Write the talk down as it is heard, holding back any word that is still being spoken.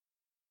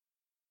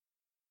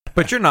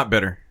But you're not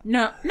bitter.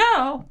 No.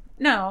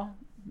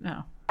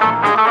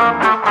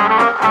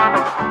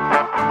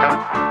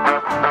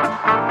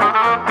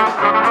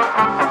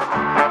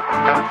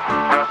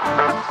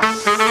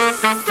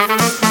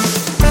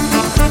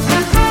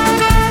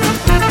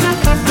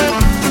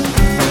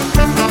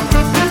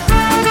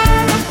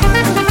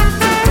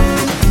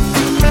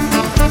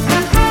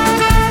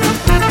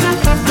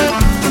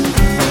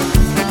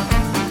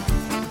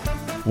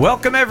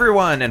 Welcome,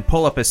 everyone, and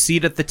pull up a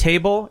seat at the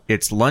table.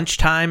 It's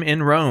lunchtime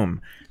in Rome.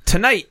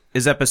 Tonight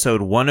is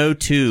episode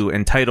 102,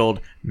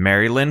 entitled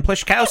Mary Lynn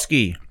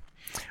Pliszkowski.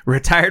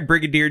 Retired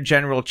Brigadier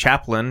General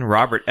Chaplain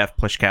Robert F.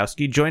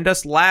 Pliszkowski joined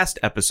us last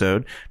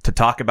episode to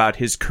talk about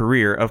his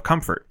career of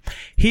comfort.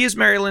 He is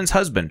Mary Lynn's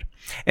husband,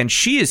 and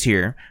she is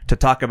here to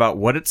talk about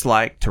what it's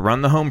like to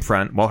run the home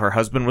front while her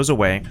husband was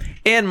away,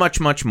 and much,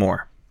 much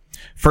more.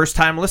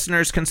 First-time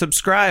listeners can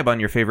subscribe on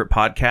your favorite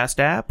podcast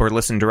app or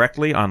listen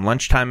directly on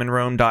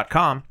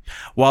lunchtimeinrome.com.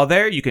 While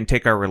there, you can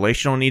take our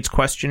relational needs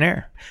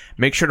questionnaire.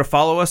 Make sure to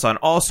follow us on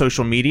all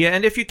social media,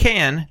 and if you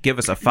can, give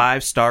us a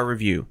 5-star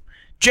review.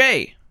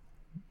 Jay,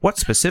 what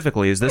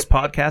specifically is this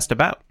podcast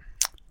about?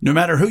 No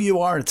matter who you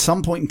are, at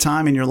some point in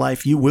time in your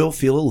life, you will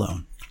feel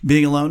alone.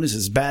 Being alone is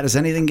as bad as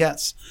anything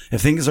gets.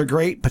 If things are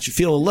great, but you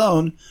feel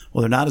alone,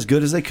 well, they're not as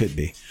good as they could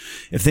be.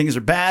 If things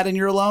are bad and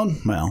you're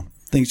alone, well,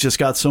 things just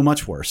got so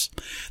much worse.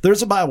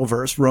 There's a Bible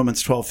verse,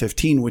 Romans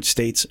 12:15, which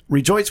states,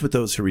 "Rejoice with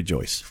those who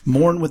rejoice,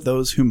 mourn with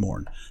those who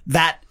mourn."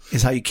 That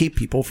is how you keep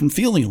people from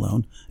feeling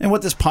alone, and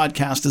what this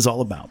podcast is all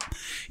about.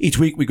 Each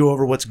week we go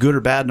over what's good or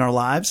bad in our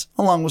lives,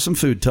 along with some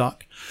food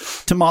talk,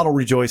 to model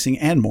rejoicing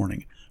and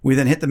mourning. We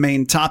then hit the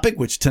main topic,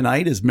 which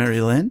tonight is Mary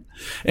Lynn,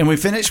 and we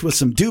finish with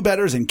some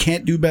do-betters and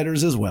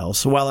can't-do-betters as well.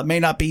 So while it may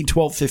not be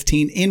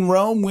 12:15 in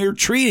Rome, we're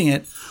treating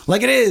it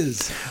like it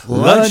is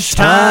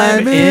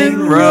Lunchtime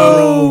in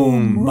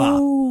Rome.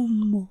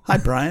 Hi,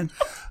 Brian.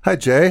 Hi,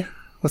 Jay.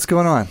 What's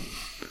going on?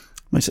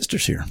 My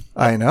sister's here.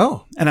 I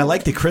know. And I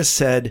like that Chris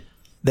said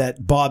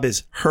that Bob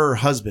is her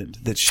husband,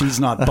 that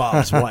she's not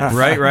Bob's wife.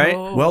 Right.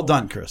 Well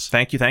done, Chris.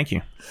 Thank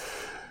you.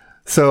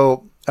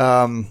 So,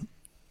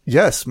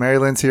 yes, Mary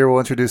Lynn's here. We'll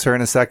introduce her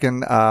in a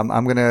second.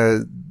 I'm going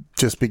to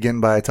just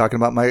begin by talking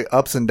about my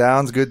ups and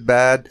downs, good,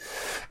 bad,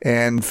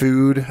 and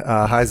food,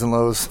 highs and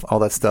lows, all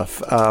that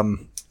stuff.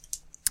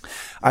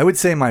 I would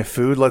say my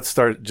food, let's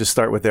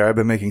start with there. I've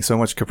been making so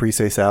much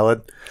caprese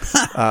salad.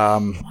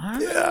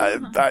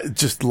 I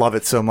just love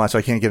it so much.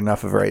 I can't get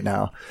enough of it right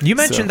now. You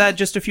mentioned that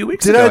just a few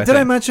weeks ago. Did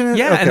I mention it?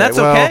 Yeah, okay, and that's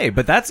okay,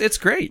 but it's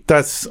great.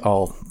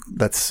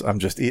 I'm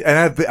just eating.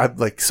 And I've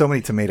like so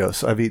many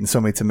tomatoes. I've eaten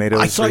so many tomatoes.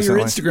 I saw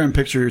recently. your Instagram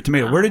picture of your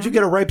tomato. Where did you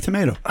get a ripe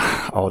tomato?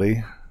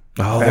 Aldi.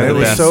 Oh, and it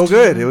was so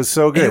good. It was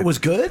so good. And it was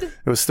good?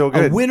 It was still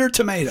good. A winter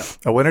tomato.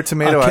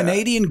 A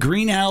Canadian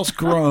greenhouse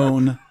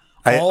grown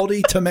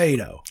Aldi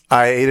tomato.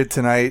 I ate it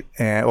tonight,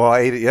 I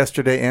ate it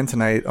yesterday and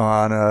tonight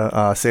on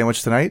a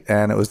sandwich tonight,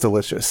 and it was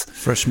delicious.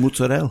 Fresh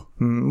mozzarella.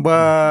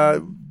 But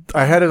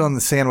I had it on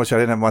the sandwich. I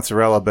didn't have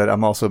mozzarella, but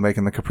I'm also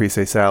making the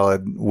caprese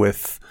salad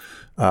with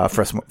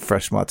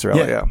fresh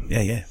mozzarella.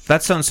 Yeah.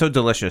 That sounds so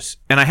delicious.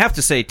 And I have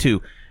to say,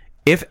 too,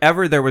 if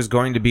ever there was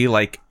going to be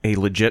like a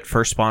legit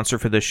first sponsor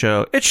for this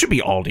show, it should be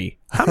Aldi.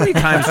 How many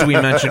times do we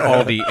mention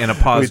Aldi in a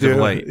positive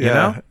light? You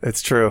know?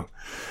 It's true.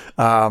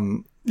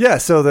 Yeah,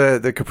 so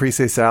the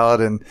caprese salad,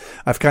 and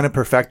I've kind of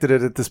perfected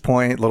it at this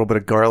point. A little bit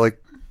of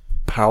garlic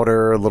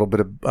powder, a little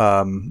bit of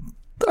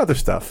other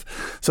stuff.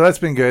 So that's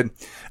been good.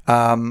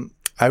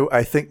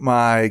 I think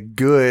my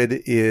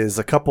good is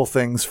a couple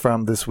things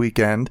from this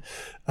weekend.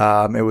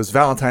 It was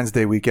Valentine's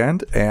Day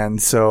weekend,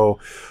 and so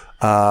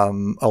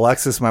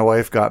Alexis, my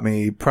wife, got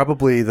me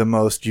probably the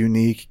most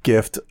unique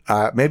gift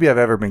maybe I've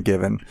ever been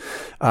given.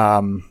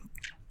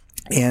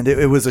 And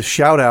it was a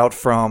shout out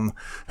from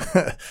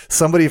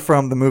somebody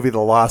from the movie The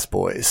Lost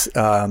Boys.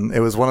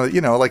 It was one of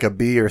like a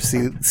B or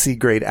C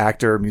grade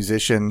actor,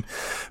 musician.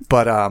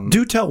 But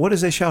do tell, what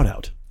is a shout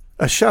out?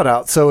 A shout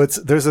out. So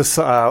there's this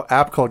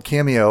app called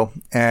Cameo,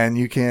 and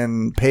you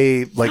can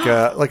pay like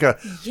a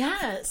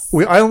Yes.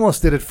 I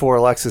almost did it for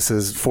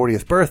Alexis's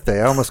 40th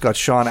birthday. I almost got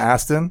Sean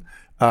Astin.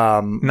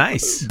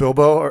 Nice.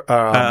 Bilbo,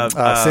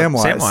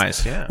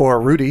 Samwise, yeah.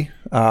 Or Rudy.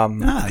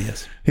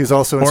 Yes. He was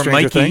also in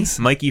Stranger Things.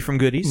 Mikey from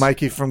Goodies.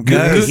 Mikey from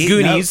Goodies.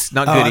 Goonies,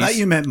 not Goodies. I thought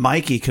you meant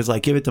Mikey, because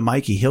like, give it to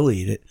Mikey, he'll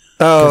eat it.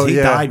 Oh, he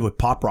yeah. died with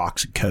Pop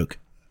Rocks and Coke.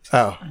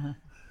 Oh.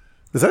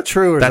 Is that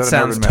true? Or That is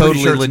sounds an urban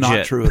totally Pretty sure legit. It's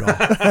not true at all.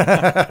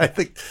 I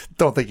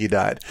don't think he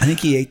died. I think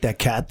he ate that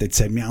cat that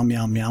said meow,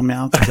 meow, meow,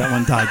 meow, because that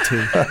one died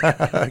too.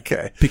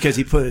 Okay. Because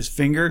he put his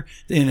finger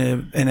in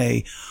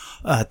a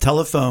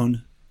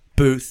telephone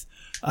booth,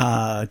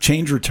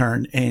 change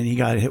return, and he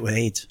got hit with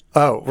AIDS.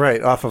 Oh,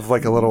 right. Off of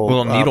like a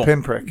little needle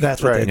pinprick.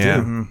 That's what right. they do.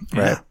 Mm-hmm.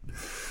 Right.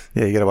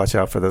 Yeah, you got to watch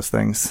out for those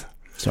things.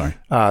 Sorry.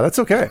 That's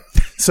okay.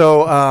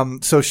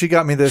 So she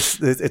got me this.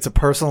 It's a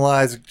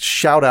personalized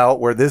shout out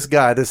where this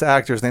guy, this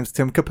actor, his name's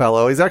Tim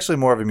Capello. He's actually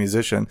more of a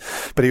musician,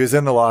 but he was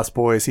in The Lost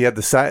Boys. He had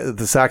the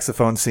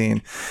saxophone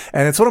scene,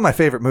 and it's one of my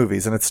favorite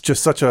movies. And it's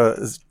just such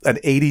an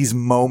 80s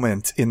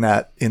moment in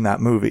that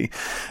movie.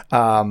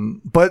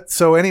 But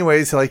so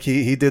anyways, like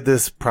he did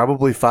this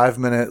probably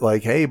 5-minute,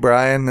 like, hey,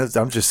 Brian,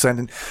 I'm just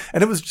sending,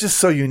 and it was just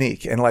so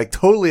unique and like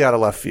totally out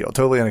of left field,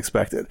 totally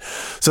unexpected.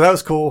 So that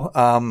was cool.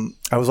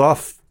 I was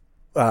off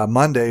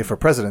Monday for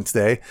President's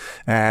Day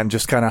and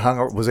just kind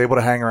of was able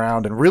to hang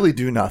around and really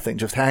do nothing,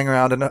 just hang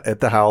around at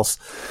the house.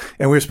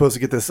 And we were supposed to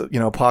get this,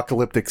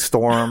 apocalyptic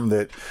storm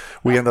that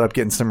we ended up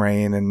getting some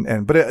rain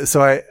but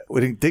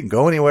we didn't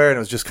go anywhere. And it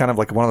was just kind of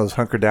like one of those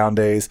hunker down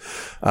days.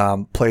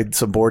 Played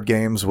some board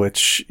games,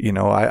 which,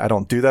 I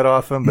don't do that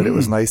often, but it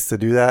was nice to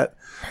do that.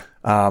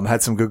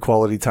 Had some good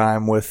quality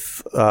time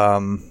with,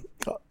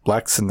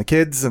 Lex and the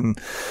kids and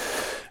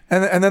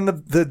then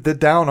the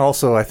down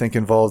also, I think,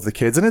 involves the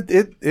kids, and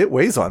it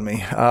weighs on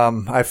me.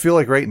 I feel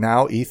like right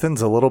now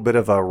Ethan's a little bit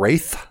of a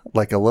wraith,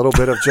 like a little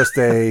bit of just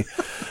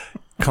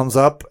comes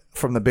up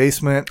from the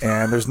basement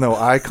and there's no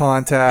eye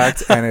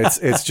contact, and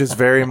it's just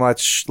very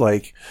much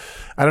like,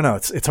 I don't know,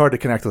 it's hard to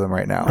connect with him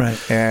right now.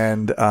 Right.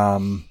 And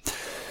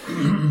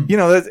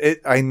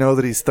I know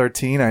that he's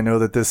 13. I know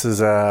that this is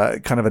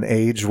kind of an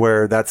age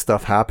where that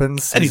stuff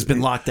happens. And he's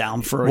been locked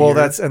down for a year.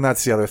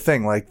 That's the other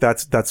thing. Like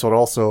that's what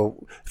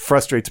also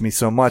frustrates me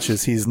so much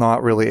is he's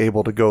not really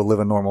able to go live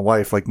a normal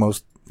life like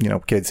most,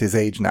 kids his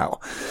age now.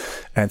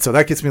 And so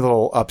that gets me a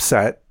little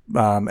upset.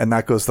 And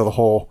that goes to the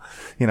whole,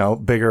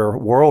 bigger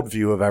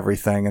worldview of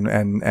everything.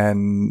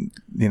 And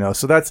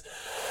so that's,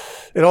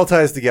 it all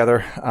ties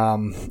together.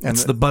 And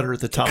it's the butter at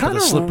the top of the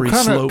slippery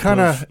slope.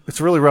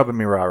 It's really rubbing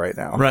me raw right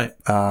now. Right.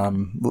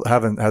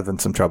 Having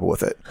some trouble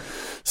with it.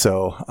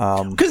 So,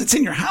 because it's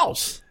in your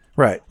house.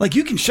 Right. Like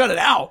you can shut it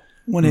out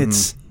when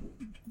it's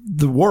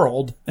the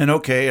world and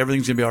okay,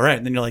 everything's going to be all right.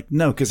 And then you're like,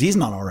 no, because he's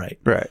not all right.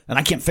 Right. And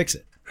I can't fix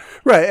it.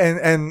 Right.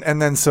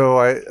 And then so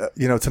I,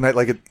 tonight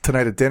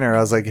at dinner, I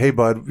was like, hey,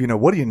 bud,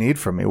 what do you need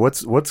from me?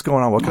 What's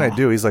going on? What can I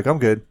do? He's like, I'm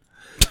good.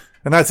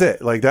 And that's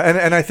it. Like that.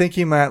 And I think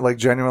he meant like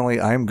genuinely,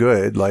 I'm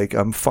good. Like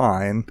I'm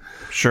fine.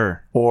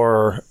 Sure.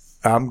 Or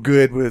I'm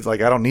good with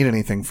like, I don't need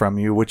anything from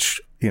you, which,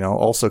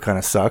 also kind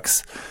of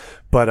sucks.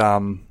 But,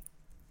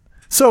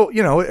 so,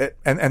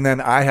 and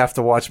then I have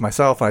to watch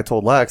myself. And I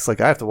told Lex,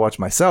 like, I have to watch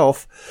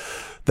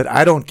myself that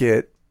I don't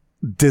get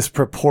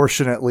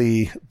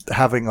disproportionately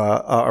having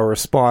a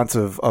response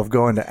of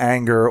going to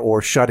anger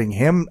or shutting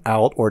him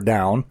out or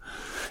down,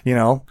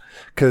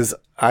 because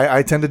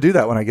I tend to do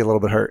that when I get a little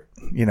bit hurt.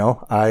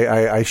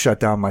 I shut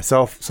down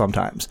myself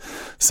sometimes.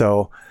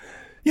 So,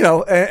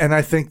 and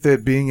I think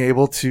that being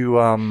able to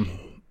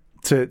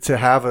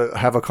have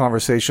a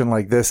conversation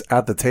like this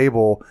at the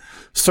table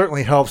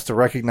certainly helps to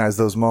recognize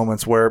those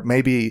moments where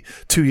maybe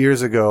 2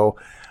 years ago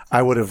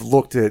I would have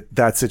looked at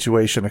that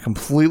situation a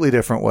completely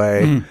different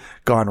way,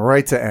 gone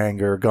right to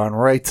anger, gone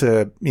right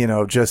to,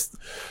 just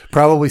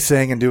probably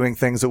saying and doing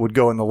things that would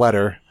go in the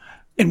letter.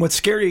 And what's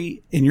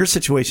scary in your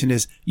situation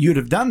is you'd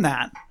have done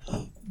that,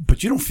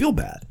 but you don't feel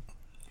bad.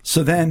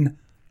 So then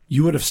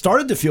you would have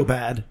started to feel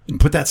bad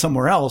and put that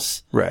somewhere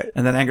else. Right.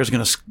 And then anger is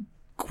going to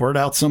squirt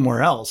out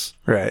somewhere else.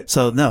 Right.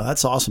 So no,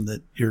 that's awesome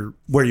that you're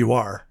where you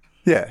are.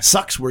 Yeah.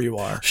 Sucks where you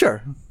are.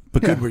 Sure.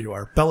 But good where you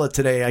are. Bella,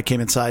 today I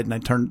came inside and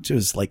it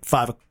was like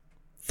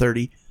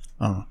 5:30.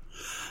 I don't know.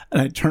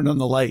 And I turned on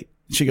the light.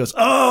 She goes,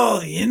 "Oh,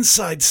 the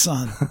inside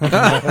sun."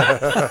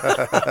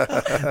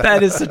 That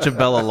is such a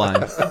Bella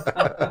line.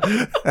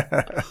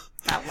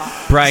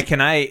 Brian,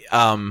 can I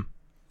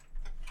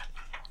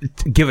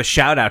give a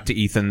shout out to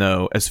Ethan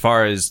though, as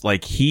far as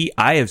like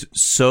I have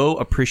so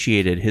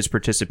appreciated his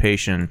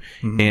participation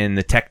in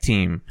the tech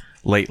team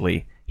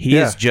lately. He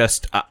is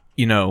just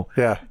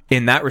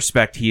in that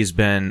respect, he has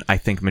been, I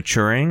think,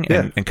 maturing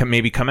and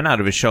maybe coming out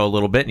of his show a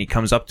little bit. And he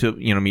comes up to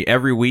me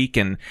every week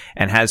and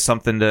has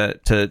something to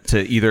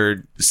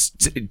either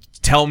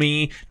tell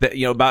me that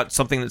about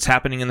something that's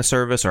happening in the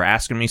service or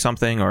asking me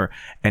something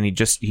and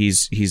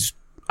he's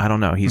I don't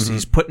know,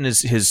 he's putting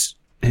his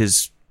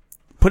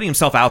putting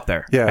himself out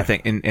there. Yeah. I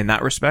think in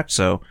that respect.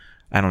 So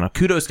I don't know.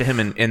 Kudos to him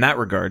in that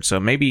regard. So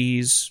maybe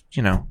he's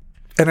And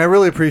I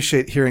really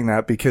appreciate hearing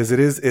that because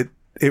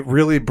it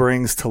really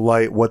brings to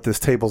light what this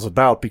table's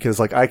about, because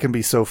like I can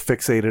be so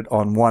fixated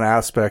on one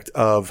aspect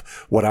of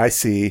what I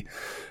see,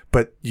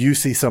 but you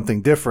see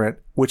something different,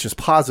 which is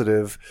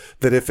positive,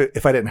 that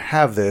if I didn't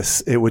have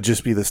this, it would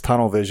just be this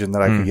tunnel vision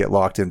that I could get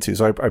locked into.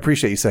 So I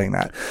appreciate you saying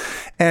that.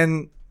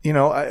 And,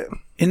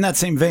 in that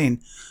same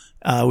vein,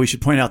 we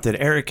should point out that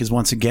Eric is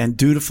once again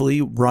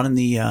dutifully running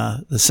the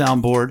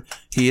soundboard.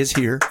 He is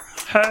here.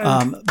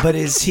 But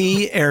is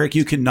he, Eric,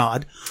 you can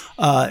nod,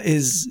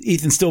 is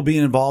Ethan still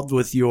being involved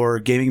with your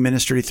gaming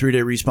ministry, 3 Day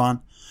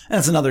Respawn? And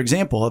that's another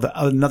example of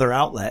another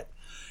outlet.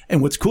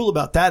 And what's cool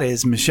about that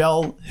is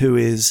Michelle, who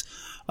is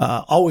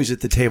always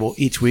at the table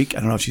each week. I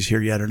don't know if she's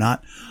here yet or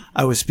not.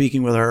 I was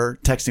speaking with her,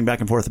 texting back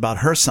and forth about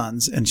her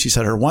sons, and she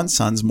said her one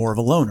son's more of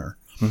a loner.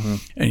 and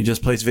he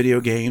just plays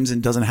video games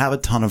and doesn't have a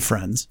ton of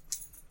friends.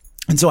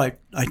 And so I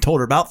told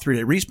her about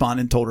 3-Day Respawn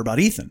and told her about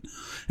Ethan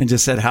and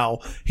just said how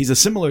he's a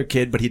similar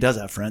kid, but he does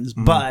have friends,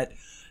 but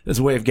there's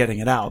a way of getting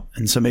it out.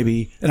 And so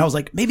and I was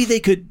like, maybe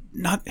they could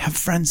not have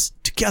friends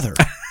together.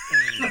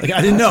 Like,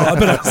 I didn't know,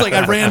 but I was like,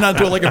 I ran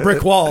onto like a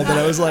brick wall, but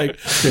I was like,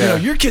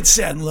 your kid's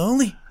sad and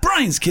lonely.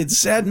 Brian's kid's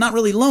sad, not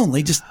really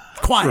lonely, just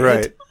quiet.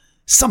 Right.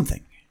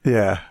 Something.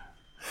 Yeah.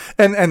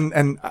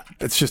 And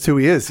it's just who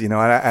he is, and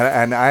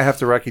I have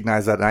to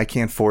recognize that, and I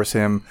can't force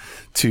him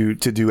to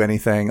do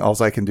anything.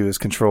 All I can do is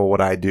control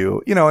what I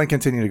do, and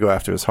continue to go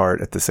after his heart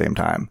at the same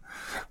time,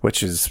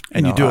 which is,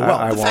 and you do it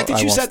well. The fact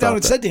that you sat down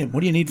and said to him,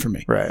 "What do you need from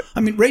me?" Right.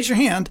 I mean, raise your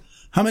hand.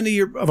 How many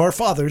of our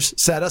fathers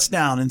sat us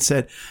down and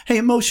said, "Hey,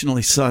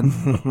 emotionally,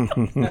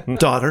 son,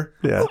 daughter,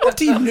 what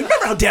do you need?"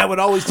 Remember how Dad would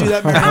always do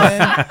that, Mary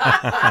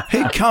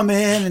Lynn? He'd come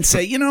in and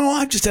say,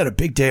 "I've just had a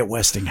big day at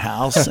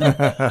Westinghouse, and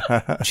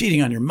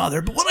cheating on your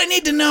mother. But what I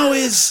need to know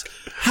is,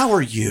 how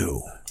are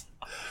you?"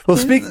 Well,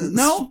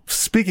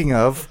 speaking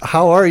of,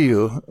 how are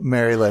you,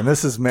 Mary Lynn?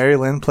 This is Mary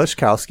Lynn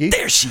Pliszkowski.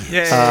 There she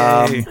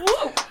is.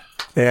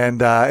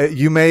 And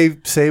you may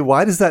say,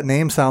 why does that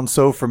name sound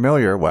so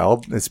familiar?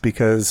 Well, it's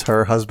because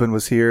her husband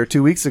was here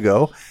 2 weeks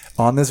ago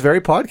on this very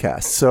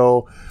podcast.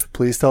 So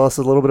please tell us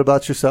a little bit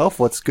about yourself.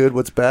 What's good?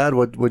 What's bad?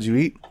 What would you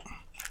eat?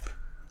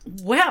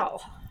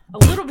 Well, a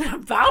little bit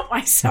about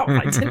myself.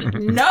 I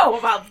didn't know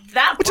about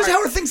that Which is part.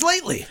 how are things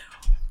lately?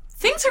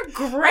 Things are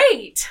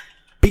great.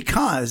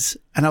 Because,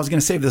 and I was going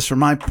to save this for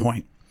my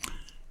point,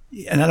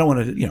 and I don't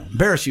want to,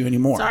 embarrass you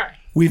anymore. Sorry.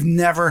 We've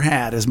never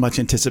had as much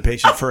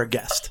anticipation for a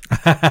guest.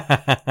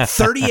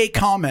 38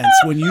 comments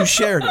when you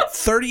shared it.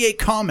 38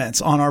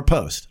 comments on our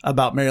post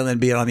about Mary Lynn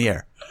being on the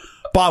air.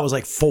 Bob was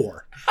like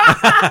 4.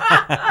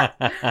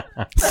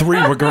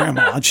 3 were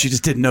grandma. She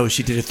just didn't know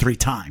she did it 3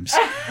 times.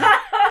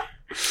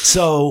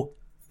 So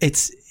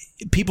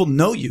people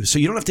know you, so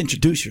you don't have to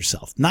introduce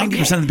yourself.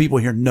 90% of the people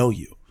here know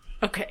you.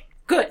 Okay,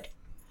 good.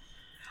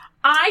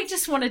 I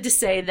just wanted to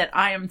say that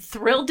I am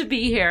thrilled to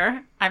be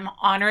here. I'm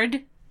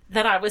honored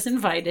that I was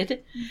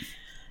invited,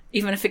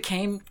 even if it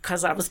came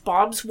because I was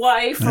Bob's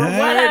wife or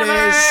whatever.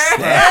 There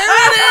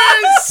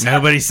it is.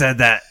 Nobody said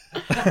that.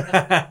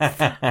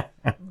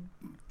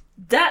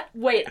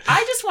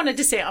 I just wanted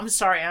to say, I'm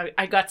sorry,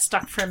 I got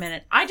stuck for a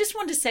minute. I just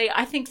wanted to say,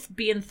 I think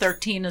being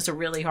 13 is a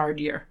really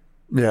hard year.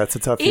 Yeah, it's a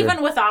tough year.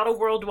 Even without a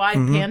worldwide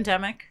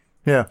pandemic.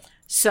 Yeah.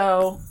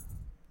 So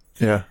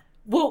yeah,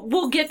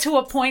 we'll get to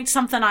a point,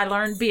 something I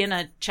learned being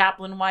a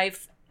chaplain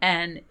wife,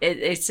 and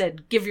it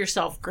said, give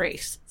yourself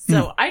grace.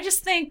 So I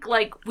just think,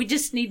 we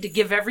just need to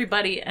give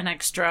everybody an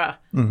extra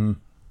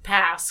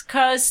pass,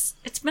 because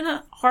it's been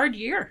a hard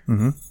year.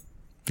 Mm-hmm.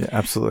 Yeah,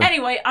 absolutely.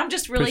 Anyway, I'm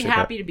just really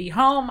happy to be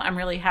home. I'm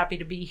really happy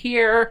to be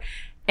here.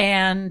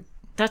 And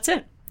that's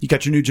it. You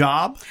got your new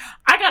job?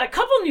 I got a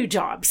couple new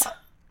jobs.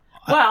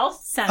 Well,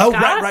 Seneca. Oh,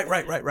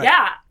 right.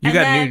 Yeah. You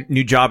got a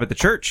new job at the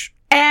church.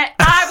 And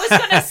I was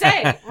going to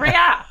say,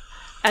 yeah,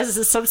 as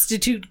a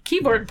substitute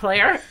keyboard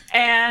player,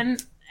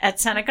 and at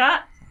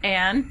Seneca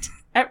and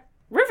at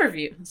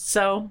Riverview.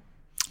 So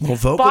well,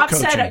 vocal Bob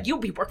coaching. said, you'll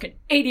be working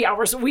 80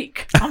 hours a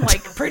week. I'm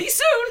like, pretty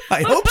soon.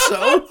 I hope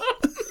so.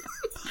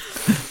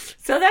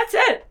 So that's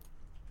it.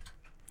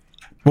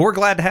 Well, we're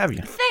glad to have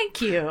you.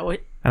 Thank you.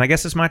 And I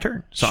guess it's my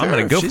turn. So I'm Sure,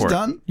 going to go she's for it.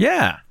 done?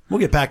 Yeah. We'll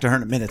get back to her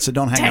in a minute, so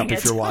don't hang Dang up if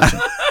it. you're watching.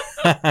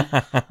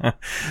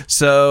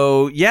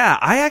 So yeah,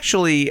 I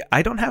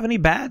don't have any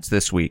bads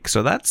this week.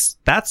 So that's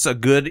a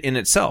good in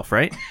itself,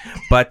 right?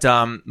 But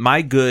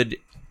my good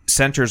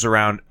centers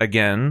around,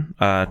 again,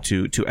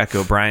 to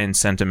echo Brian's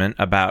sentiment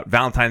about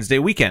Valentine's Day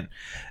weekend,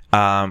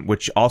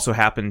 which also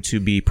happened to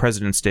be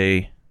President's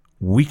Day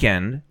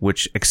weekend,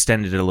 which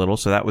extended it a little,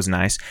 so that was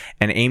nice.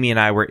 And Amy and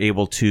I were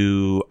able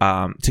to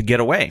get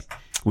away.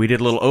 We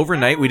did a little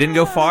overnight. We didn't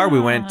go far. We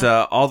went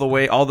all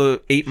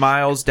the 8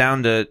 miles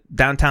down to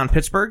downtown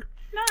Pittsburgh.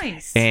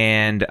 Nice.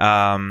 And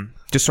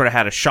just sort of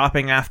had a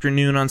shopping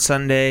afternoon on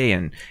Sunday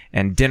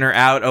and dinner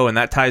out. Oh, and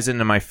that ties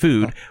into my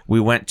food. We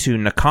went to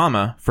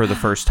Nakama for the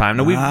first time.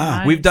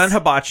 Now we've done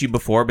hibachi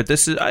before, but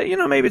this is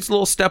maybe it's a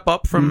little step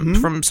up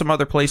from some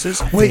other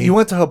places. Wait, you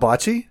went to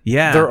Hibachi?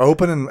 Yeah. They're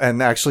open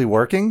and actually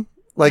working?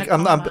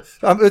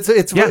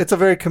 It's a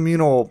very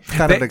communal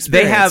kind of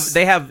experience.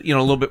 They have a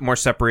little bit more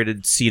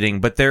separated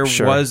seating, but there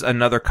was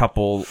another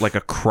couple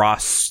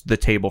across the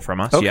table from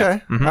us. Okay, Yeah.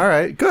 Mm-hmm. All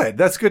right, good.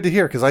 That's good to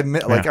hear because I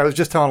was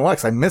just telling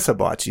Lex, I miss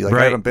Hibachi.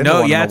 I haven't been to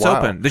one in a it's while.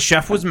 open. The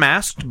chef was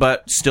masked,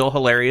 but still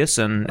hilarious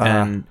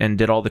and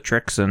did all the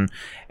tricks and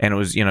it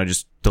was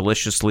just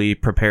deliciously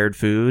prepared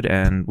food,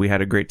 and we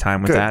had a great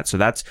time with that. So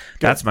that's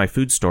my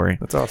food story.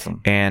 That's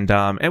awesome. And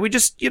we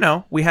just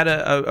we had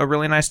a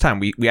really nice time.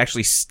 We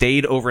actually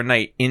stayed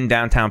overnight in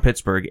downtown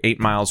Pittsburgh, 8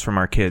 miles from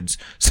our kids.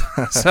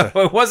 So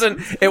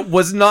it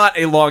was not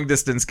a long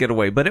distance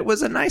getaway, but it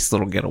was a nice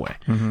little getaway.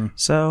 Mm-hmm.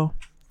 So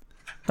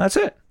that's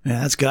it.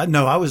 Yeah, that's good.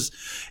 No, I was,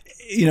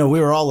 we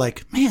were all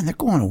like, man, they're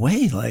going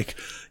away. Like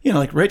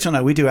Rachel and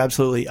I, we do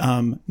absolutely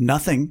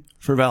nothing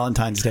for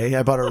Valentine's Day.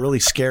 I bought a really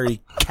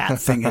scary cat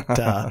thing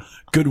at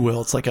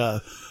Goodwill. It's like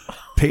a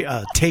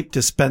tape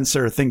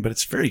dispenser thing, but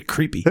it's very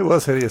creepy. It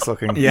was hideous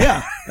looking.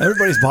 Yeah.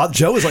 Everybody's bothered.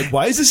 Joe was like,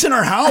 why is this in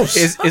our house?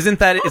 Isn't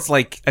that? It's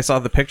like I saw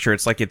the picture.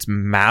 It's like its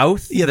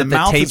mouth. Yeah, the that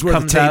mouth tape is where the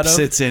comes out tape of.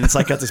 sits in. It's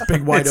like got this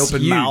big wide It's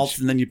open huge. mouth,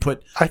 and then you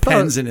put I thought-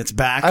 pens in its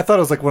back. I thought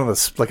it was like one of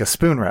those, like a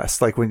spoon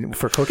rest, like when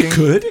for cooking.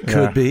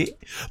 Could be.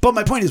 But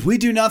my point is, we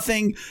do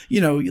nothing, a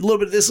little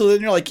bit of this, a little,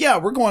 and you're like, yeah,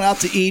 we're going out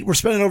to eat. We're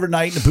spending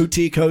overnight in the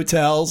boutique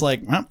hotels.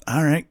 Like, well,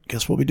 all right,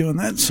 guess we'll be doing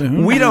that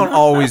soon. We don't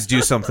always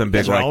do something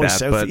big like Always that,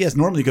 say- but yes,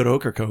 normally go to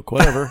Ocracoke,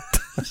 whatever.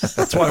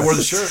 That's why I wore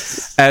the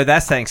shirt.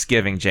 that's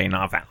Thanksgiving, Jay,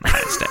 not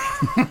Valentine's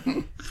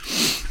Day.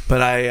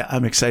 But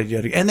I'm excited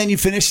to go. And then you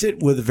finished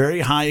it with a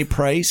very high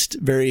priced,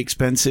 very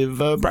expensive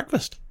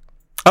breakfast.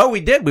 Oh,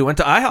 we did. We went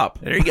to IHOP.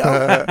 There you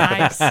go.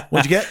 Nice.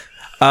 What'd you get?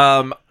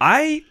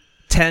 I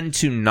tend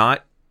to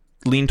not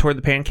lean toward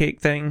the pancake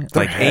thing.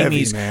 They're like heavy,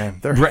 Amy's, man.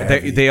 They're Right,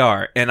 heavy. they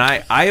are, and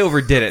I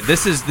overdid it.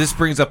 This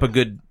brings up a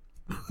good.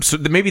 So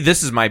maybe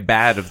this is my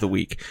bad of the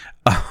week.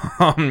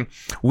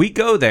 We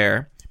go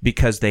there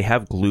because they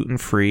have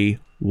gluten-free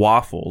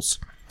waffles,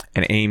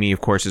 and Amy,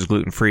 of course, is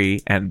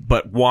gluten-free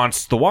but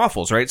wants the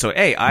waffles, right? So,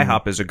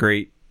 IHOP is a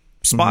great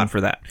spot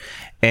for that.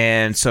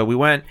 And so we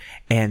went,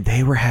 and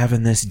they were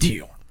having this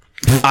deal.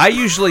 I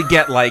usually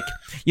get like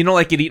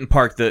at Eaton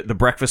Park, the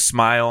breakfast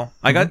smile.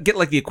 I get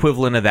like the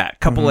equivalent of that.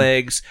 Couple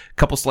eggs,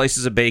 couple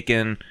slices of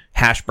bacon,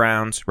 hash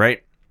browns,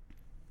 right?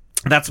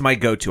 That's my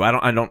go-to.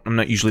 I'm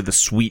not usually the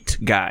sweet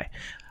guy.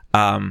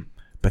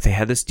 But they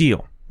had this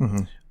deal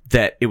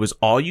that it was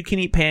all you can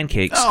eat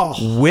pancakes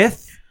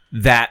with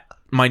that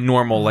my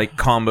normal like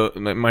combo,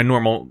 my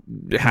normal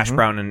hash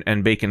brown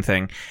and bacon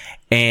thing.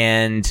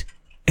 And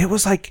it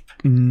was like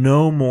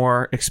no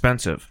more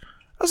expensive.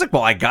 I was like,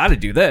 well, I got to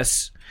do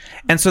this.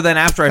 And so then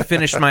after I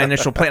finished my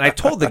initial plate, I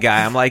told the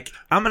guy, I'm like,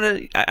 I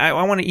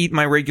want to eat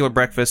my regular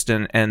breakfast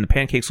and the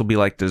pancakes will be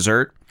like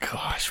dessert.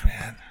 Gosh,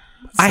 man.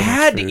 I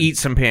had to eat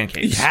some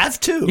pancakes. You have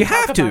to. You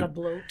have Talk about a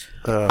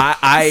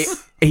to. bloat.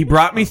 He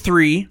brought me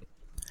 3.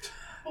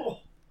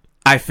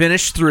 I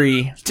finished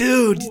 3.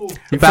 Dude. You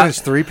About-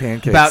 finished 3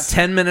 pancakes. About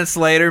 10 minutes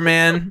later,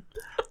 man,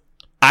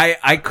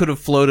 I could have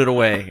floated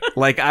away.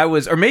 Like I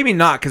was, or maybe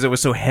not because it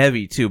was so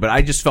heavy too, but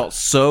I just felt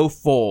so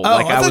full. Oh,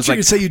 like I thought was you like,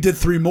 could say you did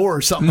 3 more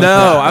or something. no,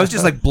 like that. I was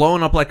just like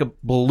blowing up like a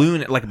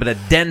balloon, like a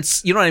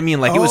dense, you know what I mean?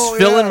 Like it was Oh,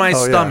 filling yeah. my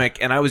Oh, yeah. stomach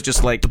and I was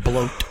just like,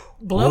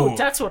 Bloat.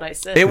 That's what I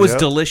said. it was Yep.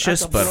 delicious,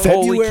 That's a but blow.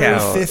 holy February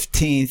cow.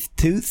 15th,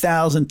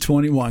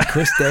 2021,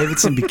 Chris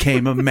Davidson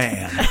became a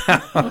man.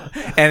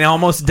 And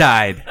almost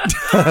died.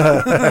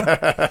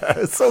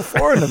 It's so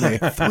foreign to me.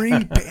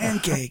 3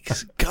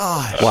 pancakes.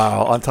 Gosh.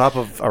 Wow, on top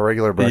of a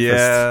regular breakfast.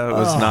 Yeah, it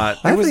was not.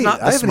 I It was haven't not eaten- the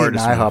I haven't eaten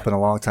smartest move. IHOP in a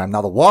long time.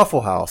 Now the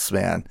Waffle House,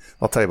 man.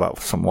 I'll tell you about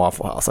some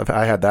Waffle House.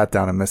 I had that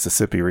down in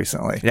Mississippi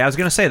recently. Yeah, I was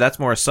gonna say that's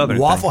more a southern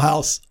Waffle thing.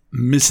 House,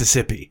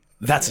 Mississippi.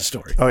 That's a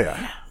story. Oh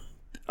yeah.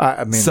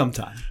 I mean,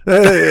 Sometime.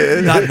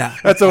 not now.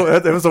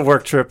 It was a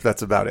work trip.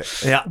 That's about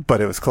it. Yeah.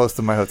 but it was close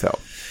to my hotel.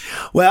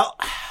 Well,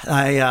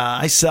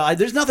 I saw.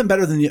 There's nothing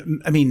better than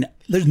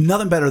there's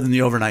nothing better than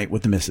the overnight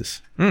with the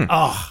missus.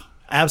 Oh,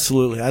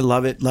 absolutely. I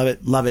love it. Love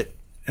it. Love it.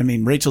 I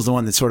mean, Rachel's the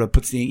one that sort of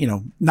puts the,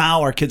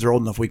 now our kids are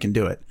old enough we can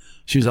do it.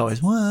 She was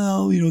always,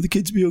 well, the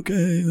kids be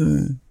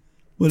okay,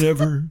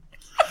 whatever.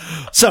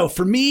 So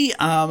for me,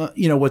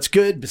 what's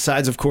good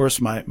besides, of course,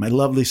 my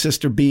lovely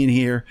sister being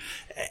here,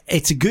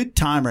 it's a good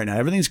time right now.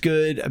 Everything's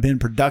good. I've been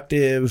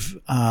productive.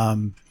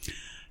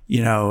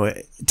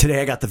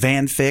 Today I got the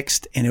van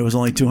fixed and it was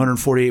only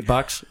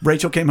 $248.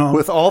 Rachel came home.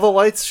 With all the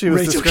lights she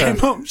was Rachel came describing.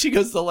 home. She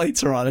goes, the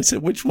lights are on. I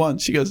said, which one?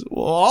 She goes,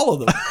 well, all of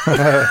them.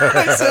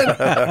 I said,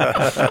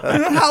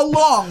 how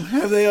long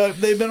have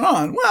they been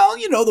on? Well,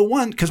 the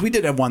one, because we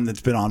did have one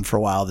that's been on for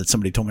a while that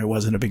somebody told me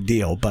wasn't a big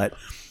deal, but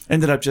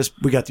ended up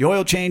we got the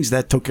oil change.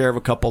 That took care of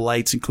a couple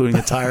lights, including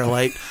the tire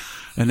light.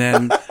 And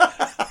then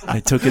I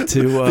took it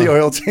to The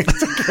oil change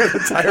took care of the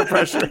tire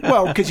pressure.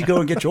 well, because you go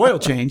and get your oil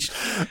changed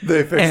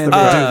They fixed and the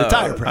they do the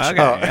tire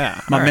pressure. Okay,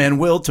 yeah. My man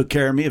Will took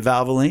care of me at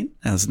Valvoline.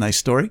 That was a nice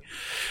story.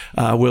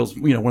 Will's,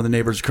 one of the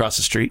neighbors across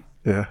the street.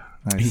 Yeah,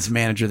 nice. He's a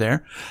manager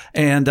there.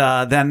 And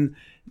then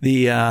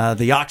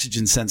the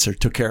oxygen sensor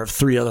took care of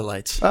 3 other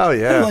lights. Oh,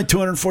 yeah. It was like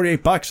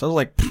 $248. I was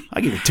like,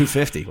 I give you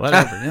 $250,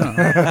 whatever.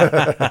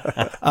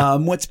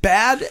 What's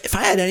bad? If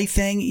I had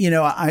anything,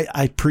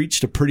 I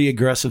preached a pretty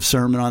aggressive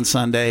sermon on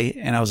Sunday,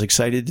 and I was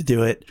excited to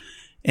do it.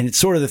 And it's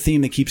sort of the theme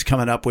that keeps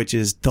coming up, which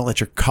is don't let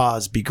your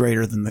cause be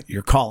greater than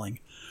your calling,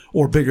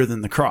 or bigger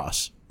than the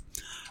cross.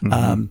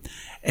 And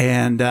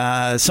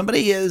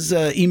somebody has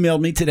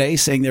emailed me today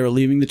saying they were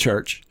leaving the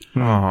church.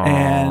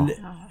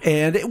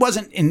 And it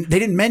wasn't, and they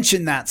didn't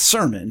mention that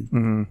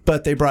sermon,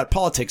 but they brought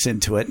politics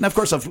into it. And of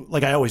course,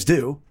 like I always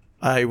do,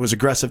 I was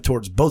aggressive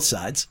towards both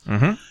sides.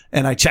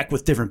 And I checked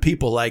with different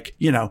people, like,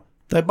 did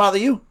I bother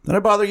you? Did I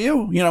bother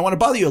you? I want to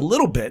bother you a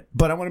little bit,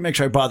 but I want to make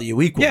sure I bother you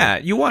equally. Yeah,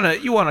 you want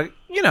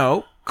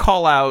to,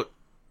 call out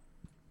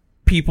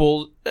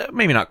people.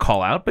 Maybe not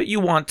call out, but you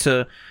want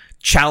to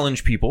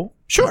challenge people.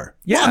 Sure.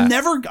 Yeah. Well, I'm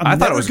never I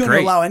thought it was going to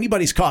great. allow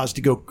anybody's cause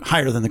to go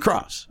higher than the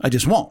cross. I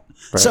just won't.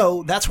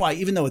 So that's why,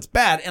 even though it's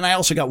bad, and I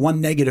also got one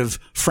negative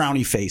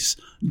frowny face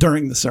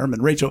during the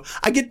sermon. Rachel,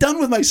 I get done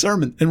with my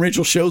sermon, and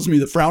Rachel shows me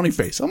the frowny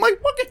face. I'm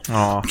like,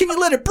 can you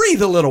let it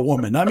breathe a little,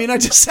 woman? I mean, I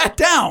just sat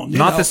down.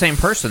 Not the same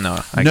person, though.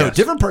 I No, guess.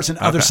 different person,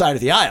 other side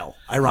of the aisle,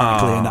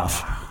 ironically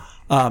enough.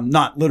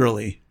 Not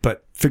literally,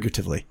 but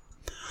figuratively.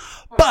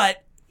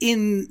 But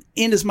in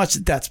as much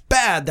as that's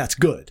bad, that's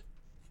good.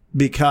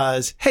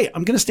 Because, hey,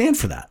 I'm going to stand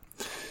for that.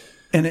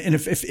 And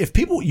if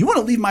people, you want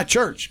to leave my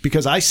church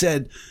because I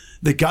said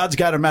that God's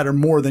got to matter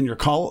more than your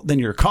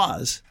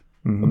cause,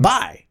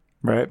 bye.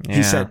 Right. Yeah.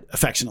 He said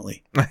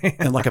affectionately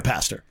and like a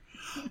pastor.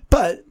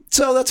 But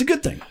so that's a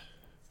good thing.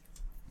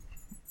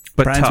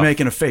 But Brian's tough.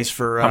 making a face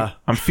for.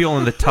 I'm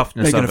feeling the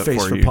toughness making of a it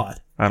face for for you.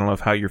 Pod. I don't know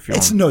how you're feeling.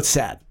 It's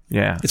sad.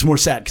 Yeah. It's more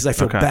sad because I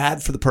feel Okay.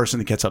 bad for the person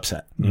that gets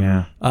upset.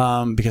 Yeah.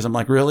 Because I'm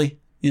like, really?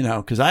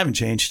 Because I haven't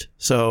changed.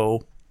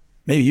 So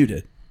maybe you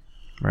did.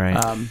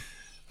 Right.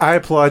 I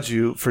applaud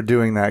you for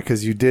doing that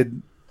because you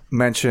did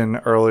mention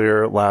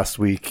earlier last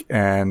week,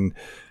 and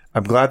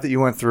I'm glad that you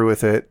went through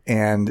with it.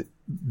 And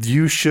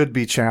you should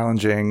be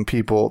challenging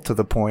people to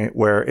the point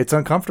where it's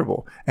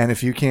uncomfortable. And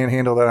if you can't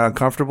handle that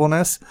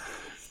uncomfortableness,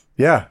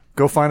 yeah,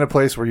 go find a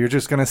place where you're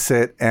just going to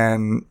sit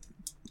and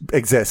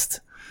exist.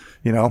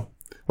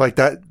 Like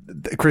that.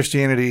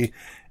 Christianity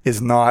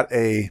is not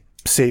a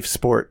safe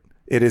sport.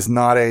 It is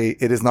not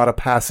a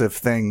passive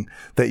thing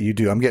that you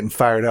do. I'm getting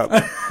fired up.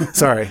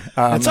 Sorry.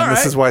 That's all This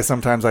right. is why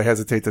sometimes I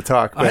hesitate to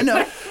talk. But I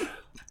know.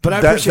 But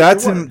I that,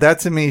 appreciate your work. that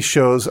to me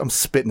shows I'm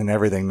spitting in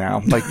everything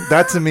now. Like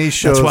that to me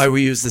shows. That's why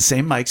we use the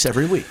same mics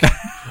every week.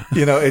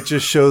 It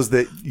just shows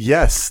that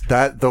yes,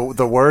 that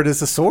the word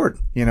is a sword.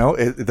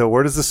 The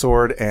word is a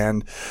sword,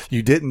 and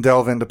you didn't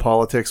delve into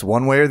politics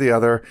one way or the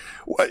other.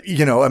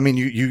 I mean,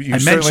 you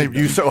certainly mentioned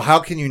them. so how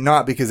can you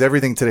not? Because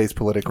everything today is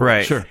political.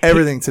 Right. Sure.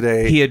 Everything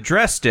today. He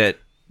addressed it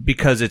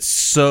because it's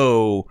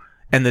so,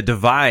 and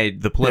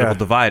the political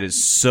divide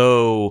is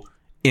so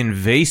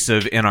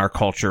invasive in our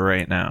culture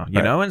right now,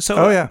 know? And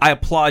so I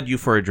applaud you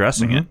for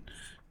addressing it.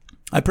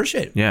 I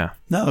appreciate it. Yeah.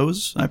 No,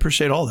 I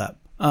appreciate all that.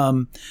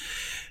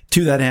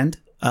 To that end,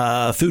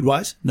 food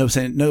wise, no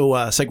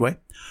segue.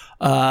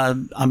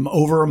 I'm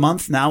over a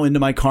month now into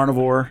my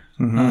carnivore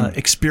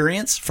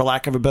experience, for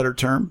lack of a better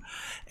term,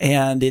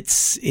 and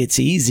it's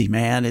easy,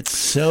 man. It's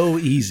so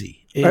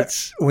easy.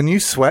 It's when you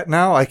sweat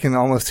now, I can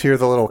almost hear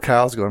the little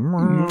cows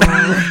going.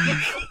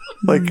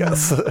 Like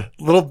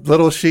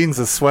little sheens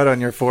of sweat on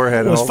your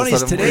forehead. What's all funny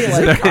of a is sudden, today, is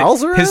there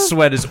cows around? His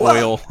sweat is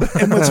oil.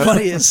 and what's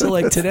funny is so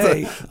like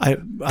today,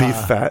 beef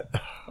fat.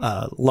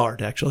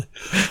 lard actually,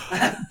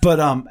 but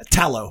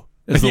tallow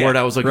is the Yeah, word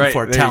I was looking right,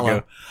 for. there you Tallow.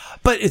 go.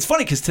 But it's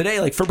funny because today,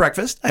 like for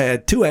breakfast, I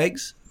had 2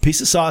 eggs,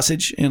 piece of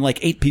sausage, and like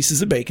 8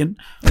 pieces of bacon.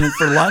 And then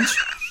for lunch,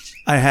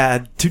 I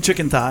had 2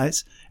 chicken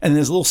thighs. And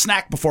there's a little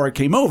snack before I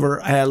came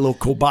over. I had a little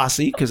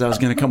kielbasi because I was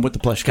going to come with the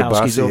Pleshkowskis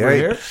Kielbasi, over hey.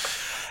 here.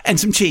 And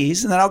some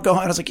cheese. And then I'll go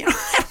home. And I was like, I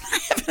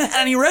haven't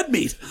had any red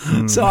meat.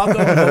 So I'll go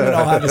home and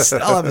I'll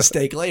have a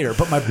steak later.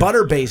 But my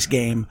butter-based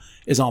game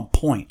is on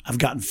point. I've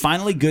gotten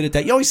finally good at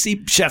that. You always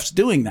see chefs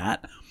doing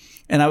that.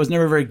 And I was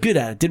never very good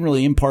at it. Didn't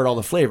really impart all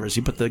the flavors.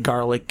 You put the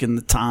garlic and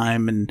the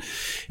thyme and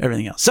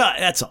everything else. So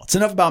that's all. It's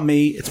enough about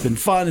me. It's been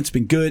fun. It's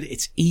been good.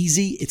 It's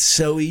easy. It's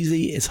so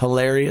easy. It's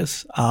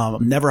hilarious.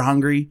 I'm never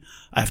hungry.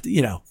 I have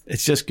to,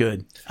 it's just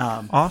good.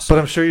 Awesome.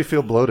 But I'm sure you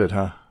feel bloated,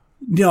 huh?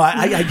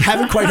 I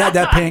haven't quite had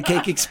that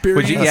pancake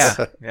experience. Would you?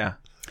 Yeah.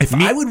 If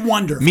I would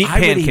wonder if meat I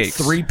would eat pancakes.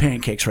 3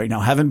 pancakes right now,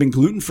 having been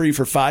gluten-free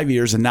for 5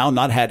 years and now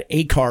not had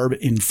a carb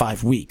in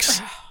 5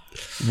 weeks,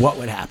 what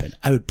would happen?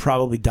 I would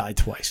probably die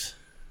twice.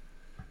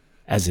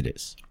 As it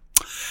is.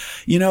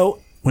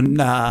 When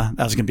that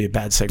was going to be a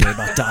bad segue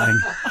about dying.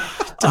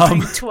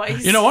 Dying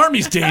twice.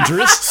 Army's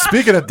dangerous.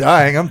 Speaking of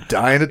dying, I'm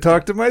dying to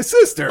talk to my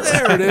sister.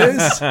 There it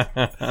is.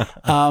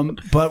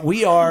 But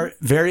we are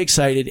very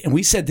excited. And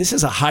we said this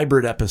is a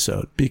hybrid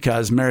episode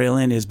because Mary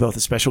Lynn is both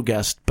a special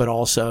guest, but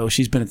also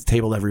she's been at the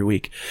table every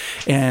week.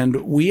 And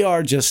we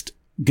are just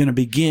going to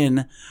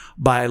begin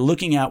by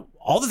looking at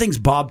all the things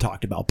Bob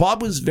talked about.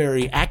 Bob was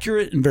very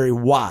accurate and very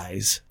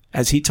wise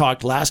as he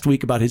talked last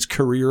week about his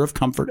career of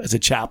comfort as a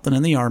chaplain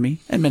in the Army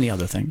and many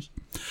other things.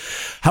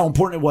 How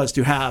important it was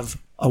to have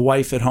a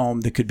wife at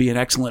home that could be an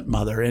excellent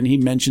mother. And he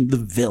mentioned the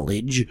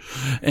village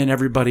and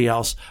everybody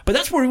else. But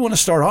that's where we want to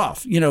start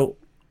off.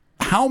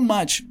 How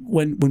much,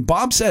 when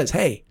Bob says,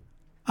 hey,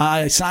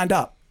 I signed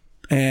up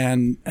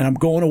and I'm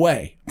going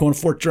away, going to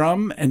Fort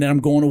Drum, and then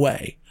I'm going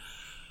away.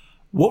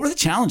 What were the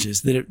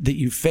challenges that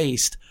you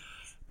faced,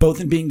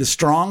 both in being the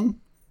strong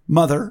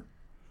mother,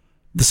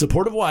 the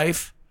supportive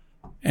wife,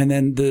 and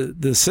then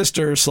the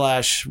sister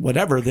 /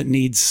 whatever that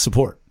needs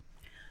support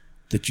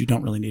that you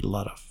don't really need a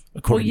lot of,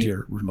 according to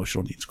your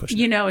emotional needs question.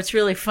 It's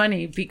really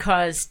funny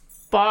because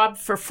Bob,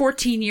 for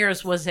 14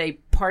 years, was a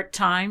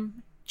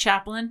part-time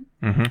chaplain.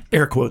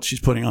 Air quotes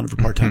she's putting on for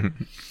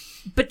part-time.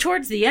 But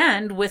towards the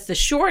end, with the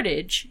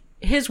shortage,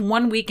 his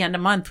 1 weekend a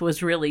month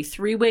was really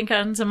 3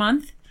 weekends a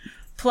month.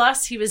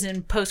 Plus, he was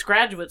in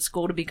postgraduate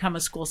school to become a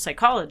school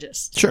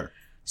psychologist. Sure.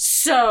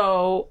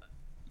 So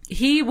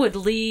he would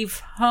leave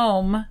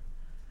home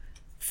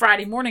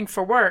Friday morning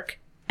for work,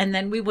 and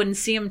then we wouldn't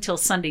see him till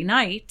Sunday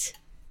night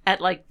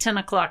at like 10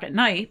 o'clock at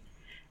night.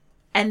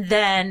 And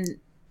then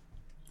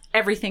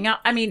everything else,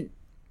 I mean,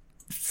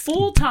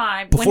 full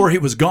time. Before he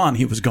was gone,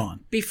 he was gone.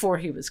 Before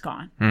he was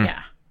gone,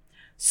 yeah.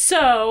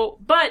 So,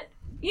 but,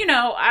 you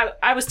know,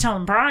 I was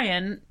telling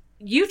Brian,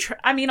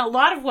 I mean, a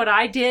lot of what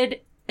I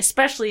did,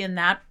 especially in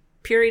that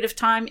period of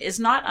time, is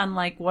not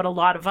unlike what a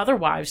lot of other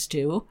wives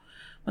do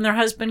when their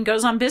husband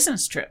goes on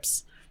business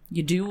trips.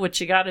 You do what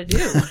you got to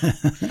do,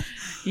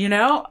 you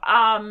know?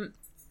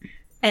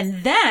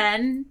 And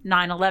then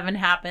 9/11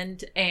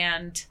 happened,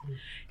 and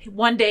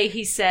one day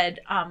he said,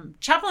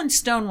 Chaplain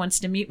Stone wants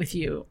to meet with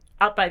you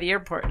out by the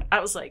airport. I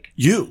was like,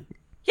 You?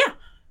 yeah,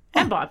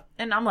 and Bob.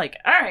 And I'm like,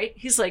 all right.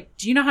 He's like,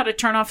 do you know how to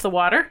turn off the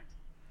water?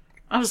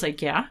 I was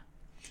like, yeah.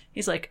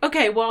 He's like,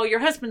 okay, well, your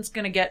husband's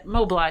going to get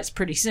mobilized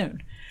pretty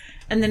soon.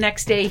 And the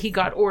next day he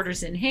got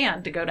orders in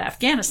hand to go to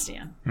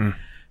Afghanistan.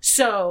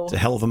 So, It's a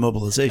hell of a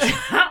mobilization.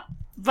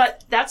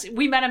 but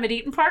we met him at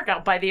Eaton Park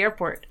out by the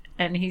airport.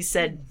 And he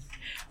said,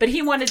 but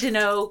he wanted to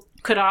know,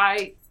 could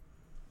I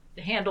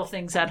handle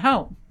things at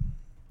home?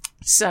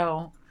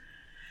 So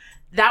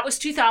that was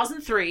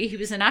 2003. He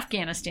was in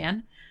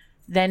Afghanistan.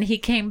 Then he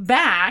came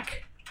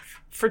back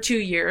for 2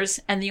 years,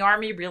 and the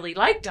Army really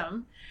liked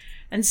him.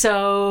 And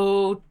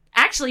so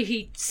actually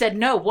he said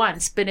no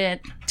once, but in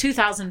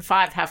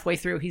 2005, halfway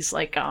through, he's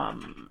like,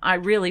 I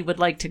really would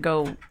like to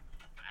go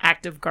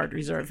active Guard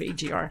Reserve,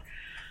 AGR.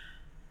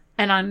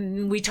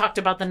 And we talked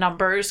about the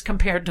numbers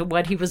compared to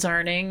what he was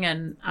earning.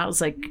 And I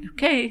was like,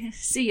 okay,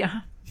 see ya.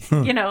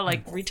 You know,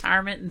 like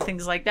retirement and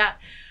things like that.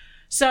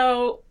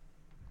 So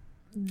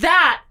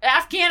that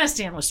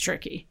Afghanistan was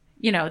tricky,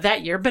 you know,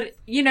 that year. But,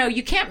 you know,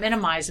 you can't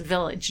minimize a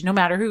village, no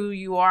matter who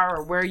you are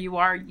or where you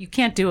are. You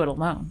can't do it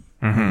alone.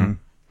 Mm-hmm.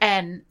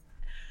 And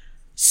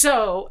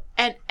so,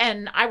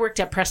 and I worked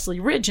at Presley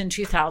Ridge in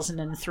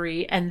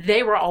 2003, and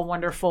they were all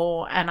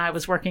wonderful. And I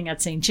was working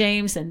at St.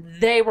 James, and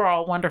they were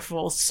all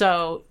wonderful.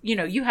 So, you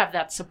know, you have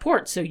that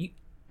support. So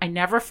I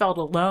never felt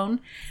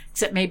alone,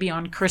 except maybe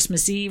on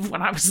Christmas Eve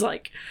when I was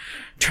like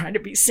trying to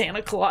be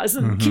Santa Claus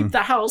and keep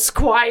the house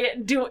quiet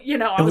and do, you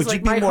know, I And was would like,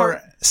 you be my more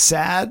heart.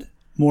 sad,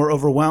 more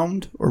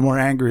overwhelmed, or more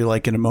angry,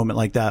 like in a moment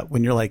like that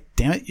when you're like,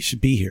 damn it, you should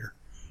be here?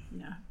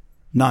 No.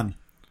 None.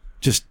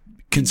 Just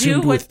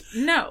consumed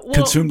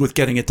with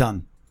getting it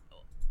done.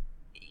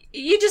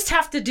 You just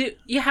have to do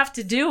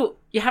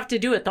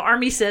it. The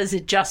Army says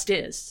it just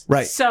is.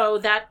 Right. So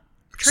that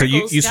So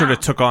you trickles sort of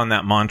down. took on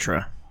that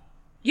mantra.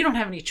 You don't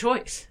have any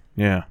choice.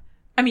 Yeah.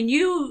 I mean,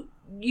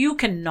 you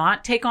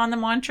cannot take on the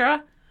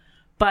mantra,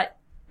 but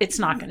it's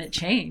not going to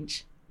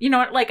change. You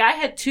know, like I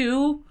had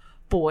 2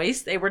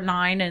 boys. They were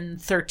 9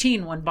 and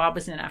 13 when Bob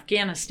was in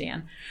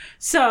Afghanistan.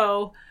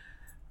 So,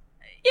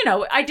 you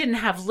know, I didn't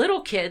have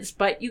little kids,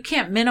 but you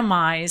can't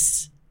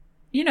minimize,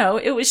 you know,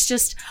 it was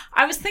just,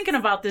 I was thinking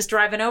about this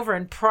driving over,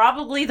 and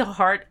probably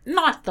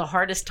not the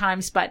hardest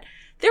times, but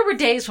there were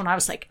days when I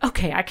was like,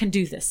 okay, I can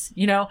do this,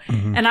 you know,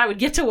 and I would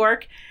get to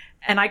work.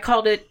 And I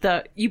called it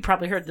you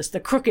probably heard this, the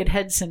crooked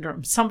head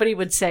syndrome. Somebody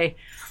would say,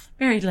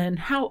 Mary Lynn,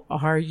 how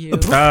are you?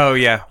 Oh,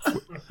 yeah.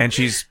 And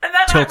she's And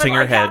then tilting I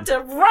her would head. have to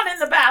run in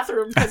the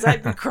bathroom because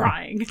I'd be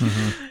crying.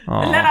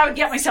 And then I would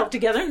get myself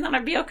together, and then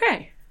I'd be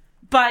okay.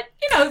 But,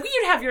 you know,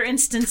 you'd have your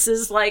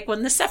instances like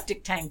when the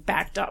septic tank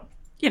backed up,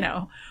 you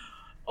know,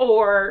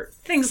 or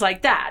things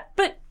like that.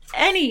 But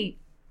any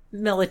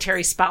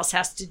military spouse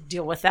has to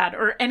deal with that,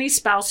 or any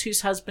spouse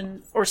whose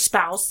husband or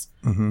spouse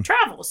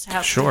travels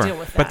has to deal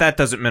with that. But that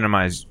doesn't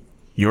minimize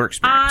your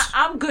experience.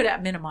 I'm good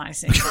at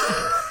minimizing.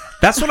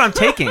 That's what I'm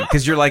taking,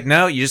 because you're like,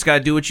 no, you just got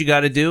to do what you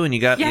got to do, and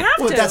you got. You have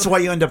Well, to. that's why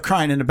you end up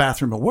crying in the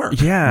bathroom at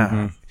work.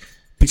 Yeah.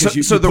 Because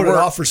So you the put it work-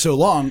 off for so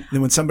long,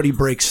 then when somebody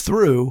breaks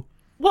through,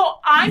 Well,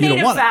 I You made don't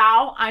a want it.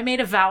 vow. I made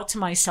a vow to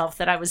myself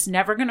that I was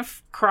never going to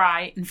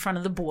cry in front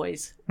of the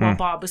boys while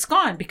Bob was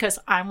gone, because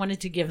I wanted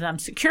to give them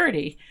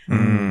security.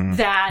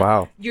 That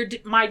Wow.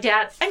 my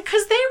dad, and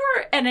because they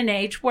were at an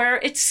age where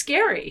it's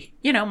scary,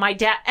 you know, my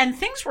dad, and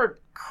things were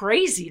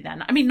crazy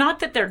then. I mean, not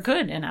that they're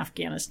good in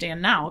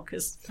Afghanistan now,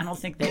 because I don't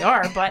think they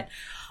are, but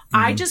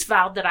I just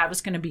vowed that I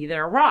was going to be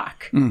their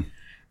rock.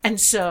 And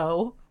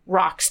so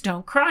rocks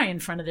don't cry in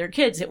front of their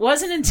kids. It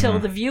wasn't until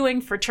the viewing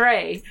for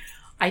Trey,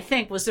 I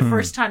think, was the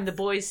first time the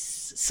boys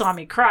saw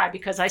me cry,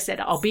 because I said,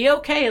 I'll be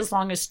okay as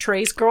long as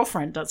Trey's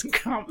girlfriend doesn't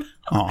come.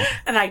 oh,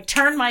 And I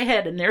turned my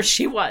head, and there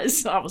she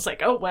was. So I was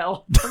like, oh,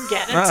 well,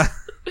 forget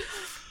it.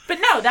 But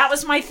no, that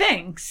was my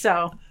thing.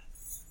 So,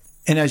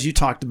 and as you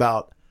talked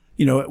about,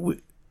 you know,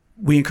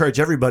 we encourage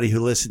everybody who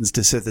listens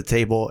to sit at the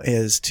table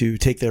is to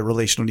take their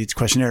relational needs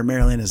questionnaire.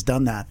 Marilyn has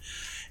done that.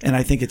 And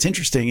I think it's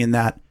interesting in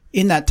that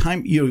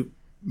time,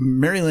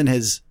 Marilyn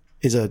is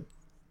a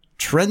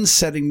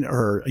trend-setting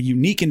or a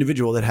unique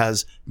individual that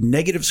has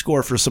negative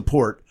score for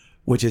support,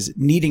 which is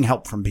needing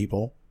help from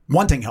people,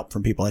 wanting help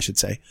from people, I should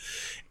say,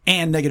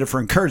 and negative for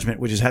encouragement,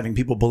 which is having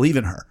people believe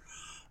in her.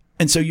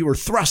 And so you were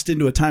thrust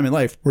into a time in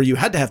life where you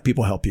had to have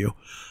people help you,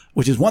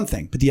 which is one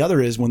thing. But the other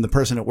is when the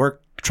person at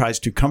work tries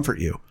to comfort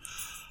you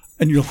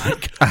and you're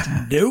like,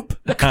 nope,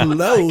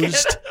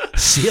 closed.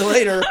 See you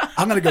later.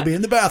 I'm going to go be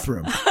in the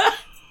bathroom.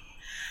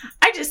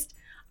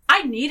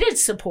 I needed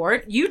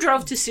support. You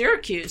drove to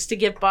Syracuse to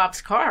get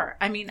Bob's car.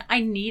 I mean, I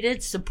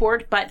needed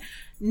support, but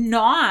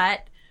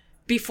not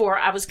before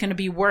I was going to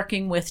be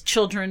working with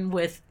children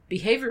with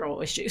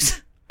behavioral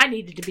issues. I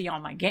needed to be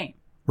on my game.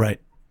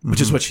 Right.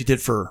 Which is what she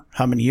did for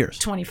how many years?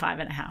 25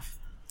 and a half.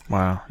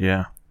 Wow.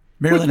 Yeah.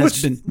 Marilyn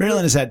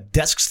has had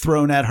desks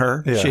thrown at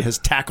her. Yeah. She has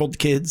tackled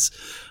kids,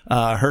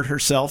 hurt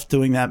herself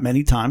doing that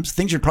many times.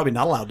 Things you're probably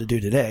not allowed to do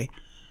today.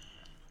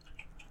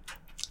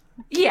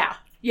 Yeah.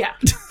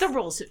 The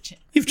rules have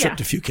changed. You've tripped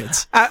a few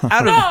kids. No,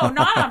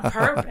 not on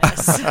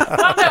purpose.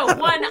 Well, no,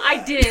 one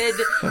I did,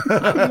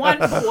 one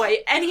boy,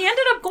 and he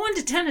ended up going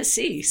to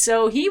Tennessee.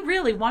 So he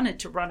really wanted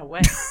to run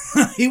away.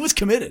 He was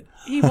committed.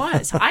 He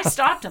was. I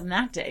stopped him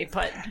that day,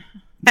 but.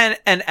 And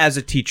as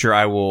a teacher,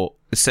 I will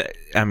say,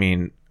 I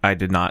mean, I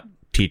did not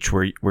teach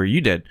where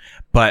you did,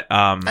 but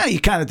You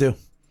kind of do.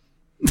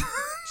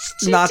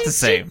 not the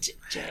same.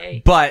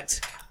 Jay. But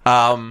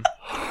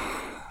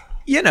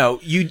you know,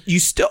 you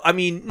still, I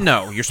mean,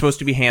 no, you're supposed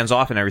to be hands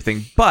off and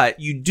everything, but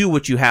you do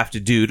what you have to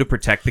do to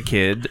protect the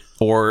kid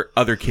or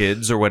other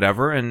kids or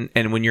whatever. And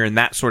when you're in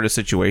that sort of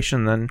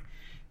situation, then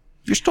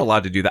you're still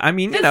allowed to do that. I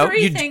mean, you know,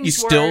 you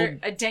still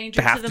a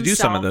danger have to do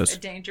some of those. A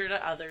danger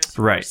to others,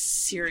 Right. or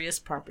serious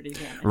property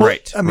damage.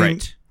 Right. I mean,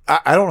 right.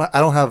 I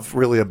don't have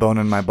really a bone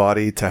in my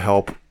body to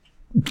help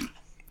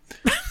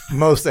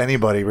most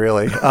anybody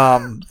really.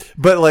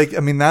 But like, I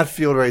mean, that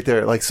field right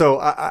there, like, so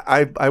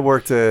I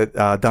worked at,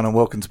 down in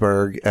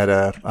Wilkinsburg at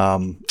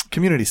a,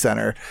 community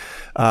center,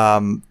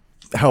 trying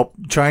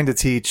to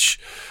teach,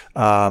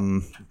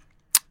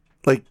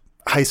 like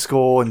high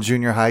school and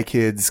junior high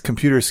kids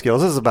computer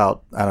skills. This is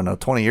about, I don't know,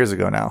 20 years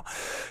ago now.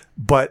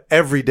 But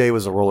every day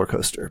was a roller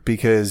coaster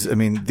because, I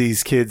mean,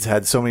 these kids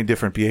had so many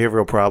different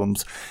behavioral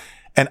problems.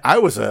 And I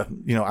was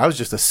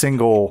just a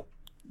single,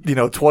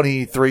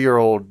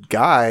 23-year-old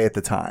guy at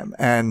the time.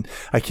 And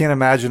I can't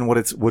imagine what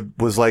it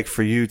was like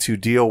for you to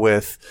deal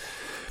with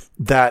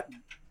that,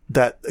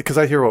 because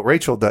I hear what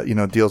Rachel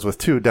deals with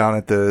too down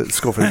at the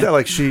school for the deaf.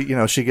 Like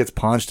she gets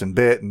punched and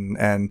bit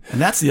and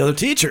that's the other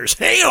teachers.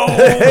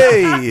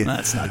 Hey,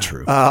 that's not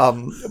true.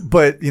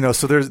 But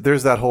so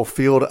there's that whole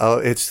field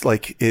of, it's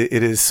like,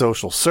 it is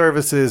social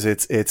services.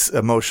 It's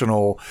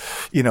emotional,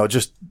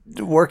 just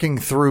working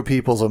through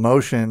people's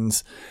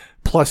emotions.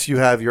 Plus you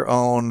have your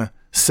own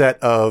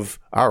set of,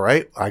 all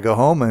right, I go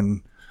home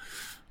and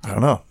I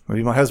don't know,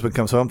 maybe my husband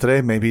comes home today,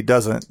 maybe he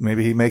doesn't,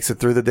 maybe he makes it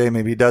through the day,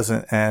 maybe he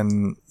doesn't.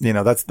 And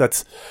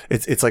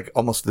it's like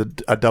almost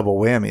a double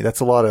whammy. That's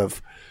a lot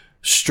of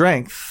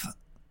strength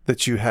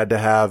that you had to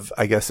have,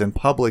 I guess, in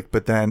public,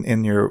 but then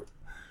in your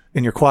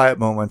quiet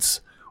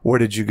moments, where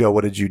did you go?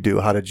 What did you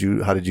do? How did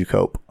you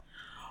cope?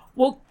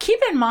 Well, keep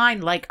in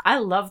mind, like, I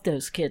loved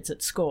those kids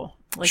at school.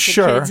 Like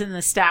Sure. the kids and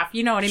the staff,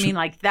 you know what I mean?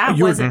 Like that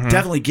You were wasn't.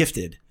 definitely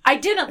gifted. I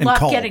didn't and love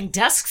called. getting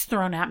desks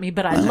thrown at me,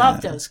 but I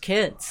loved those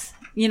kids.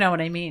 You know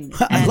what I mean?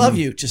 I And- love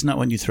you, just not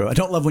when you throw. I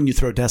don't love when you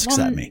throw desks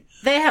well, at me.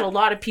 They had a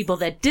lot of people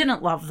that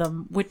didn't love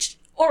them, which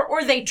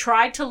or they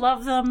tried to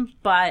love them,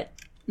 but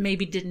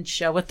maybe didn't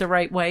show it the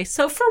right way.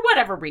 So for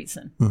whatever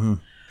reason,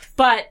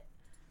 but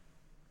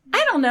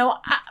I don't know.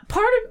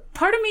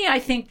 Part of me, I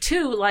think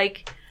too,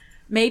 like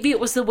maybe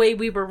it was the way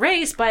we were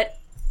raised, but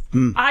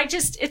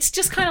it's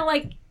just kind of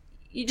like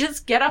you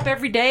just get up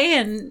every day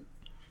and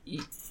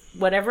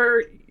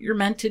whatever you're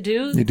meant to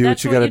do, You do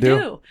that's what you got to do.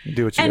 do. You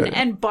do what you got to do.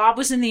 And Bob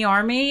was in the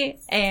Army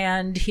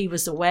and he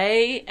was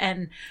away,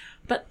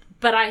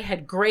 but I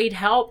had great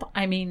help.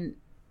 I mean,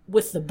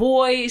 with the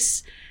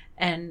boys,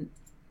 and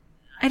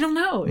I don't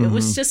know. It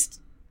was just,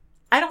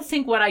 I don't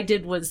think what I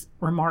did was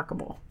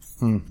remarkable.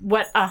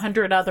 What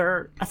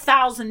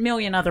 1,000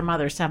 million other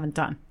mothers haven't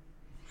done.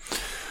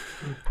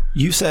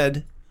 You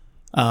said,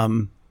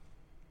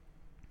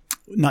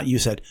 not you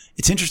said,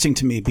 it's interesting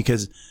to me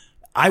because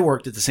I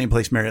worked at the same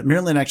place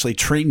Marilyn actually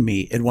trained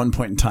me at one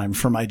point in time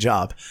for my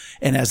job.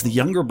 And as the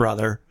younger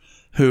brother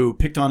who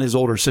picked on his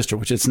older sister,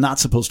 which it's not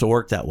supposed to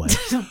work that way.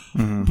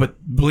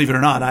 But believe it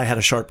or not, I had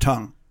a sharp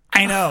tongue.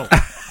 I know.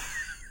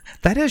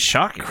 That is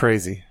shocking.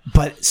 Crazy.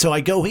 But so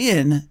I go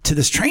in to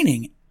this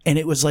training and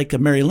it was like a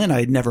Mary Lynn I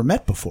had never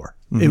met before.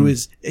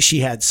 She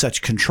had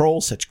such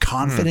control, such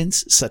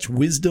confidence, such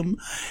wisdom.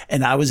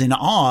 And I was in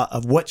awe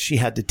of what she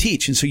had to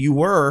teach. And so you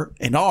were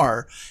and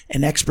are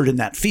an expert in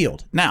that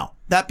field. Now,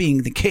 that being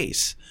the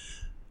case,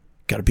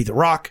 got to be the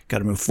rock, got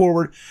to move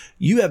forward.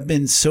 You have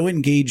been so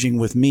engaging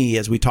with me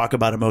as we talk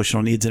about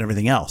emotional needs and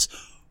everything else.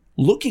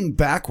 Looking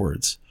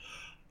backwards,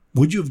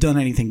 would you have done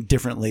anything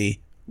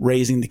differently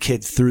raising the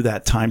kids through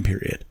that time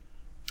period?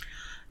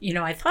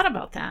 I thought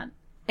about that.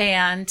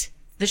 And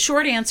the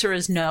short answer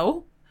is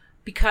no,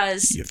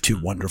 because You have two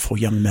wonderful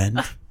young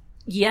men.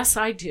 yes,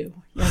 I do.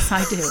 Yes,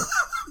 I do.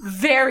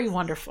 Very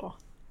wonderful.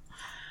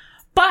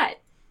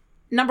 But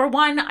number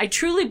one, I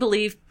truly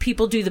believe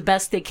people do the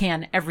best they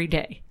can every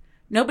day.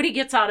 Nobody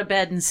gets out of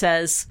bed and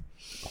says,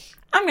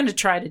 I'm going to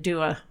try to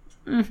do a...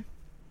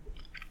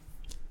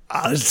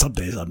 Some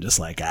days I'm just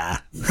like,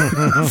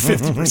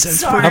 50%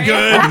 Sorry. pretty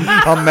good.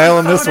 I'm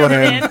mailing this one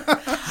in.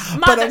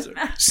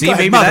 See, Go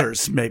ahead, maybe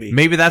mothers, maybe.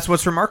 maybe that's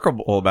what's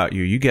remarkable about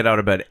you. You get out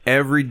of bed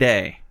every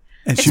day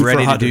And shoot for ready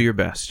to 100. do your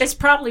best. It's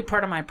probably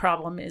part of my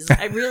problem is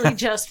I really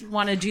just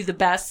want to do the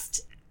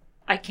best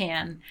I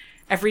can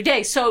every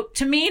day. So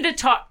to me to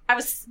talk,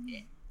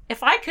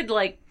 if I could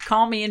like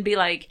call me and be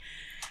like,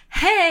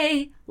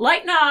 hey,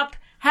 lighten up,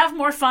 have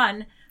more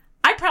fun,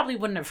 I probably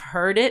wouldn't have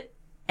heard it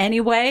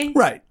anyway.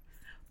 Right.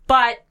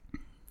 But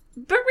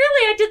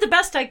really I did the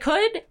best I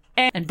could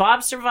and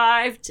Bob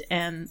survived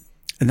and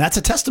that's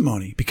a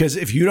testimony, because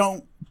if you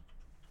don't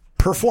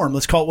perform,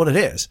 let's call it what it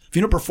is. If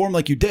you don't perform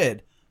like you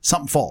did,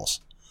 something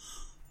falls.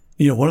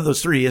 One of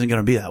those three isn't going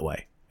to be that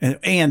way.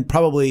 And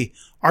probably,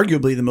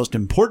 arguably, the most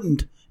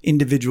important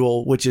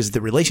individual, which is the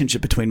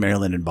relationship between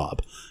Marilyn and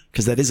Bob,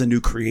 because that is a new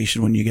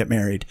creation when you get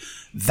married.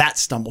 That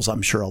stumbles,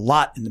 I'm sure, a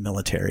lot in the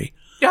military.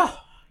 oh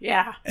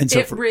yeah, And so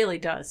it really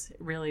does. It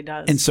really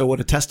does. And so what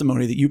a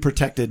testimony that you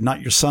protected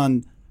not your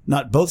son,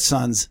 not both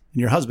sons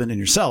and your husband and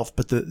yourself,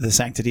 but the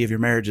sanctity of your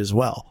marriage as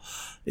well,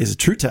 is a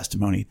true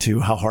testimony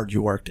to how hard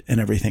you worked and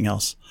everything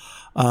else.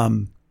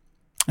 And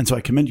so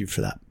I commend you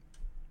for that.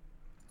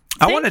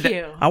 I you.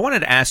 wanted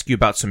to ask you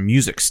about some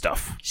music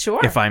stuff. Sure.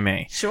 If I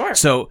may. Sure.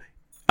 So,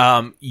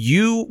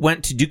 you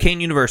went to Duquesne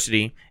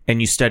University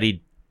and you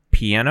studied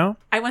piano?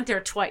 I went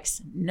there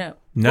twice. No.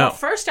 No. Well,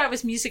 first I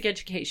was music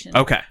education.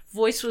 Okay.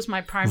 Voice was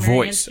my primary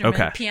Voice, instrument.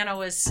 okay. Piano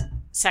was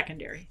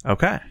secondary.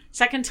 Okay.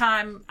 Second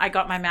time I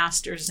got my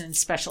master's in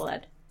special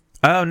ed.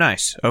 Oh,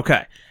 nice.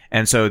 Okay.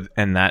 And so,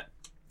 and that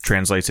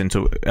translates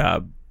into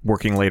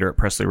working later at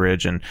Presley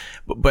Ridge.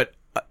 But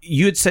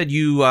you had said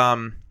you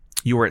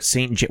were at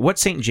what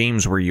St.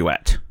 James were you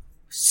at?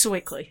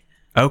 Swickley.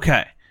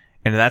 Okay.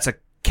 And that's a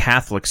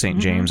Catholic St.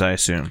 James, I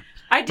assume.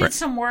 I did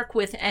some work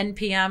with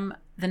NPM,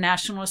 the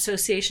National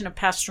Association of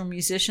Pastoral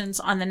Musicians,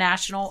 on the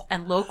national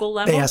and local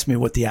level. They asked me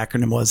what the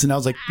acronym was, and I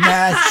was like,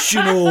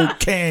 National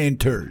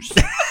Cantors.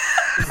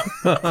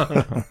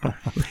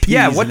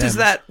 Yeah, P's what and does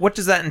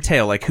M's. that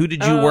entail? Like, who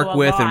did you Oh, work a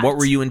with, and lot. what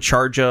were you in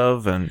charge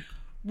of? And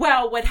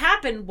Well, what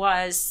happened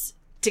was,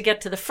 to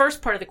get to the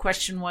first part of the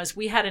question, was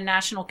we had a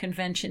national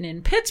convention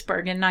in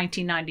Pittsburgh in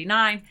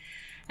 1999.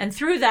 And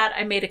through that,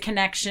 I made a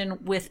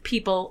connection with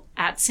people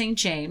at St.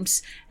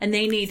 James, and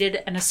they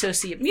needed an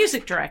associate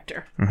music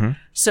director. Mm-hmm.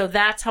 So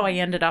that's how I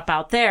ended up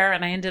out there.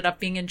 And I ended up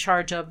being in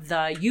charge of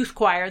the youth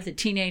choir, the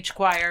teenage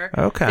choir,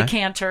 Okay. the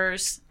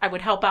cantors. I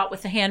would help out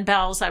with the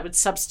handbells. I would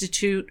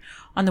substitute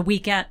on the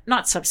weekend.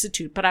 Not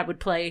substitute, but I would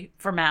play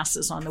for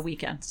masses on the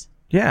weekends.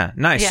 yeah,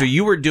 nice. Yeah. So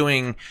you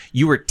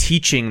were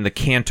teaching the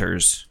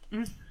cantors,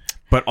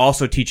 but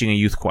also teaching a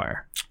youth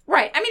choir.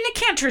 Right. I mean, the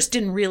cantors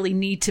didn't really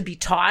need to be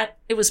taught.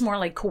 It was more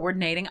like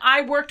coordinating.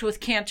 I worked with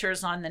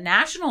cantors on the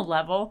national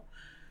level,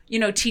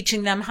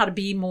 teaching them how to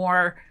be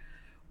more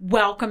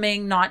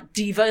welcoming, not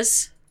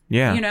divas,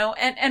 Yeah.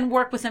 and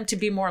work with them to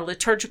be more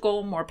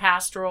liturgical, more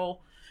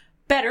pastoral,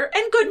 better,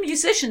 and good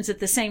musicians at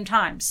the same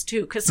times,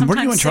 too. Because And sometimes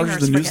weren't you in charge of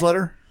the singers forget.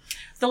 newsletter?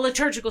 The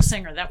liturgical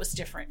singer, that was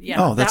different.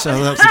 Yeah. Oh, that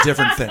was a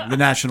different thing. The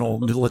National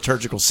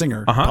Liturgical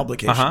Singer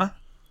publication.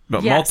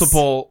 But Yes.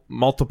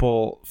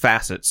 multiple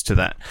facets to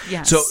that.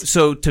 Yes.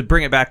 So to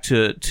bring it back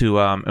to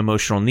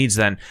emotional needs,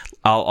 then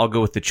I'll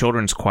go with the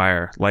children's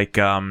choir. Like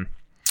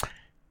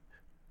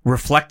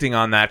reflecting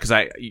on that,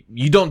 because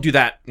you don't do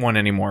that one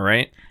anymore,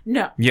 right?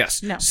 No.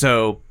 Yes. No.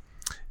 So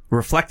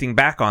reflecting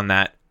back on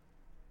that,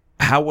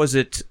 how was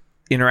it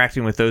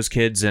interacting with those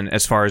kids, and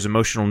as far as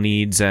emotional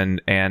needs and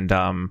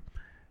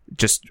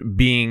just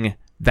being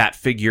that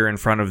figure in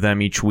front of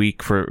them each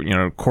week for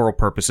choral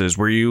purposes?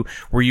 Were you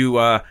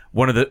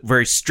one of the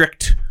very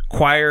strict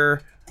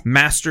choir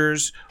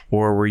masters,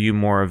 or were you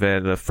more of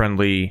the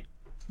friendly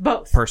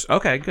Both. person?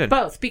 Okay, good.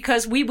 Both,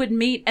 because we would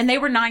meet, and they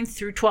were 9th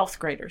through 12th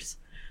graders.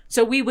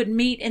 So we would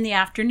meet in the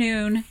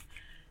afternoon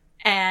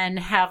and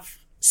have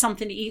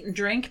something to eat and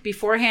drink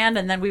beforehand,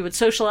 and then we would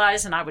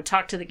socialize, and I would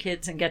talk to the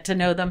kids and get to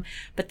know them.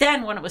 But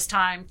then when it was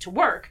time to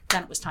work,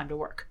 then it was time to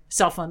work.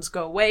 Cell phones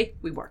go away,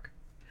 we work.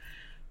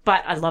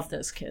 But I love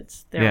those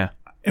kids. Yeah.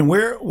 And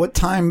what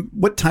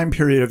time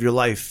period of your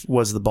life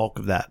was the bulk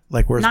of that?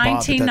 Like, where's Bob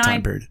at that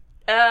time period?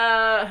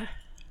 It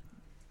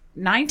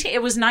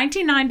was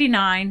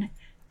 1999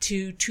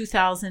 to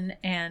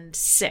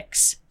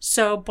 2006.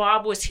 So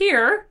Bob was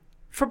here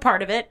for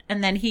part of it,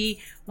 and then he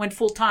went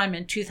full-time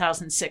in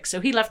 2006. So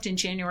he left in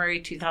January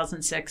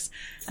 2006,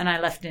 and I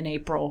left in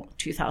April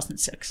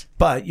 2006.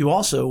 But you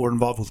also were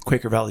involved with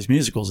Quaker Valley's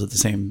musicals at the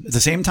same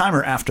time,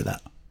 or after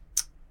that?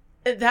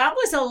 That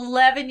was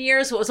 11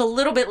 years. It was a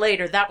little bit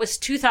later. That was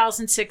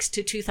 2006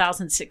 to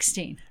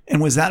 2016.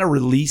 And was that a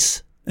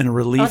release and a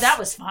relief? Oh, that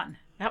was fun.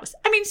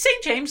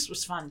 St. James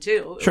was fun,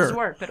 too. It was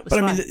work, but it was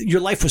fun. I mean,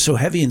 your life was so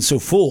heavy and so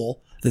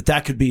full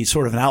that could be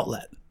sort of an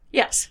outlet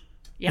Yes.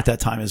 Yeah. at that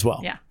time as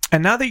well. Yeah.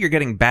 And now that you're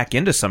getting back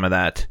into some of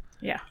that,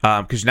 Yeah.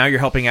 because now you're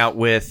helping out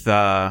with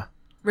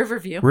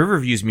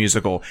Riverview's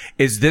musical.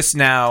 Is this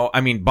now,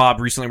 I mean, Bob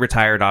recently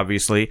retired,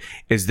 obviously.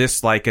 Is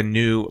this like a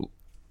new,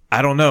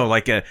 I don't know,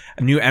 like a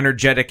new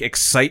energetic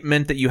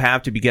excitement that you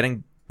have to be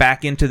getting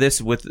back into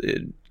this with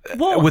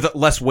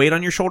less weight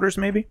on your shoulders,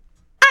 maybe?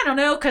 I don't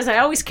know, because I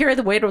always carry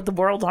the weight of the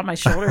world on my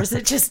shoulders.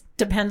 It just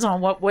depends on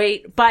what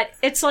weight. But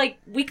it's like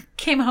we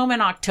came home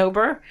in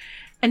October,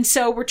 and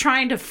so we're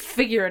trying to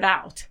figure it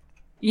out.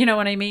 You know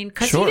what I mean?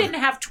 Because Sure. he didn't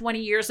have 20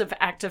 years of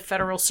active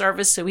federal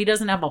service, so he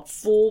doesn't have a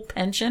full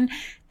pension. And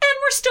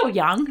we're still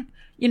young.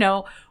 You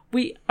know,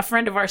 a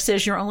friend of ours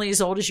says you're only as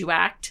old as you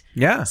act.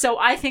 Yeah. So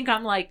I think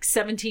I'm like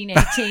 17,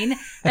 18.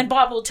 And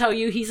Bob will tell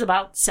you he's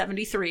about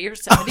 73 or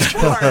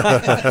 74.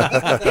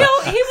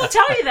 He will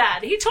tell you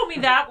that. He told me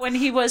that when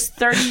he was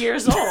 30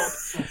 years old.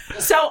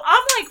 So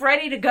I'm like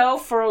ready to go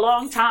for a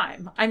long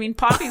time. I mean,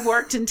 Poppy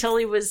worked until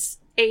he was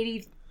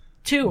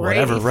 82 or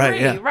Whatever, 83. right,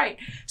 yeah. Right.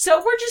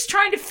 So we're just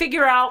trying to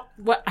figure out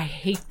what, I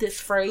hate this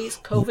phrase,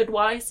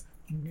 COVID-wise,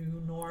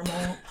 new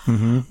normal.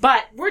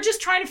 But we're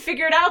just trying to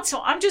figure it out.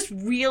 So I'm just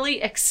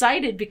really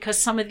excited because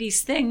some of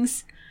these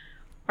things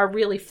are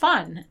really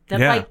fun. That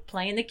Yeah. like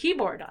playing the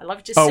keyboard. I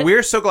love just Oh,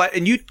 we're so glad.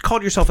 And you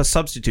called yourself a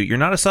substitute. You're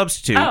not a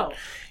substitute. Oh.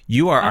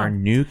 You are our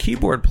new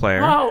keyboard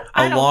player, Oh,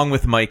 I don't- along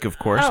with Mike, of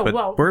course. Oh, but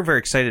well. we're very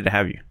excited to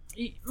have you.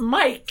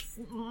 Mike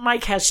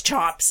has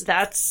chops.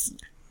 That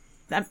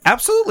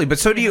Absolutely. But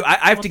so do you. I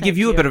have Well, to give thank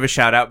you a you. bit of a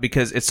shout out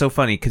because it's so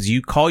funny because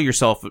you call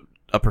yourself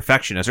a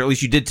perfectionist, or at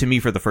least you did to me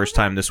for the first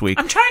time this week.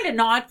 I'm trying to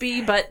not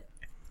be, but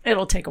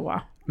it'll take a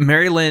while.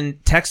 Mary Lynn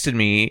texted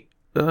me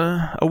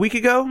a week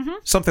ago, Mm-hmm.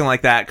 something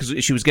like that,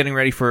 because she was getting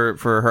ready for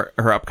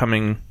her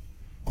upcoming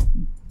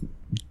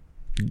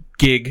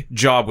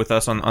job with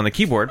us on the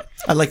keyboard.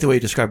 I like the way you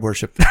describe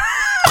worship.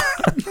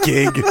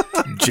 Gig,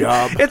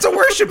 job, It's a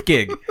worship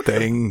gig.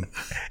 thing.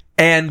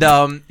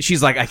 And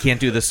she's like, I can't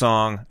do this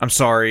song. I'm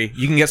sorry.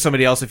 You can get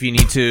somebody else if you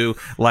need to.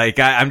 Like,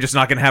 I'm just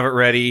not going to have it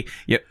ready.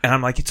 Yeah. And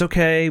I'm like, it's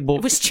okay. Well,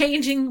 It was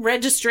changing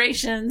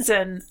registrations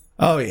and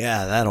Oh,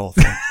 yeah, that whole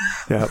thing.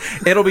 Yep.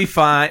 it'll be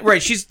fine.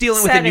 Right. She's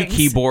dealing with a new Settings.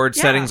 keyboard,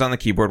 Yeah. settings on the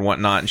keyboard and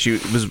whatnot. And she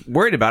was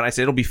worried about it. I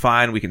said, it'll be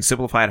fine. We can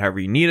simplify it however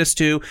you need us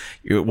to.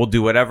 We'll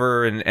do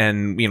whatever.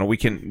 And you know,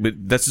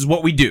 this is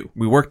what we do.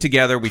 We work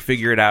together. We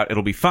figure it out.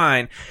 It'll be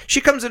fine.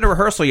 She comes into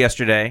rehearsal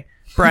yesterday.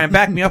 Brian,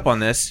 back me up on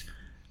this.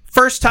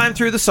 First time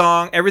through the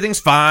song. Everything's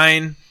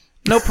fine.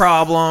 No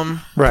problem.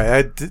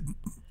 Right.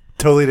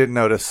 Totally didn't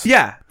notice.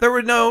 Yeah. There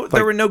were no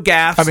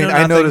gaffes. I mean, no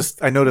I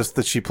nothing. noticed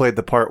that she played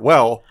the part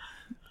well.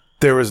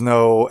 There was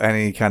no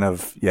any kind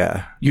of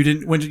You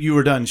didn't, when you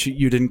were done,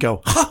 you didn't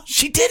go, huh,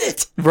 she did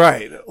it.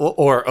 right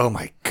or oh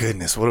my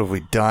goodness, what have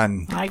we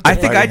done? I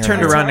think I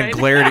turned That's around right. and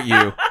glared at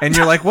you, and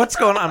you're like, "What's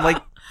going on?" I'm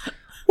like,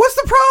 "What's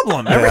the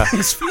problem?"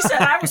 Everything's he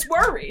said I was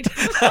worried.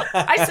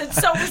 I said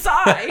so was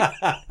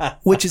I.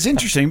 Which is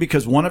interesting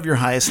because one of your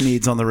highest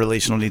needs on the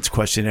relational needs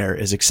questionnaire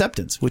is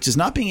acceptance, which is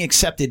not being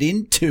accepted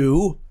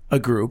into a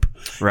group.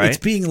 Right. It's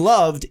being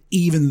loved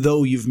even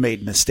though you've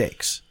made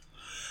mistakes.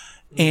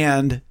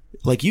 And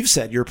like you've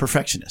said, you're a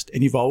perfectionist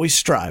and you've always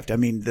strived. I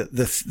mean,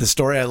 the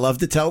story I love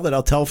to tell that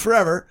I'll tell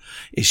forever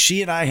is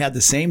she and I had the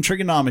same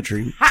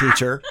trigonometry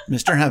teacher,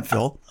 Mr.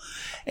 Hemphill,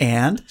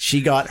 and she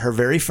got her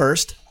very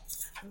first.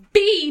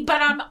 B, but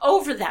I'm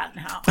over that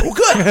now. Oh,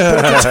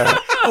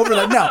 good. Over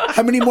that. Now,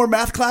 how many more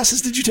math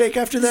classes did you take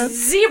after that?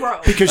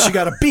 0. Because she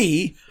got a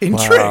B in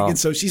trig, and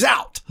so she's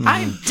out.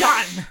 I'm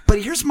done.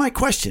 But here's my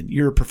question.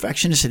 You're a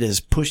perfectionist. It has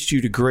pushed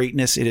you to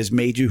greatness. It has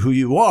made you who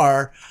you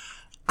are.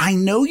 I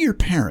know your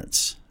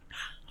parents.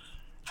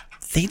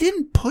 They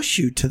didn't push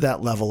you to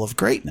that level of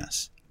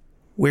greatness.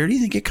 Where do you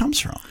think it comes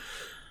from?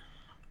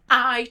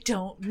 I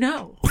don't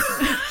know.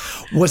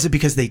 Was it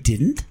because they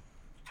didn't?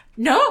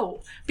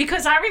 No,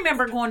 because I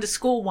remember going to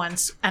school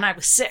once and I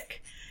was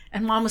sick.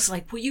 And Mom was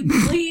like, will you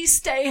please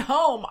stay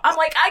home? I'm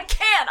like, I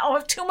can't. I'll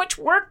have too much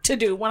work to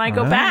do when I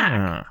go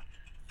back.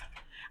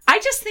 I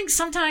just think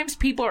sometimes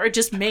people are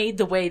just made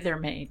the way they're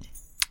made.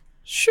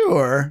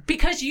 Sure.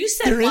 Because you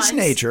said There once, is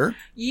nature.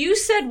 You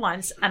said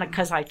once, and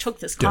because I took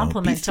this Don't be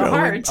compliment to throwing-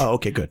 heart. Oh,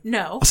 okay, good.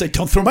 No. I'll say,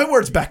 don't throw my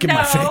words back in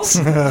my face.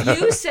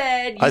 You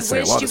said I you say a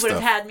wished lot you of would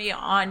have stuff. had me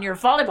on your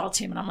volleyball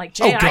team. And I'm like,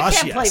 Jay, Oh, gosh,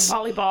 I can't yes.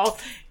 play volleyball,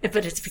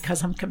 but it's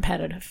because I'm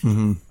competitive.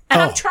 Mm-hmm.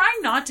 And Oh. I'm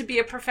trying not to be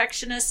a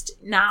perfectionist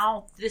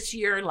now, this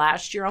year,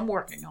 last year. I'm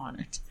working on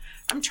it.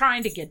 I'm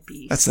trying to get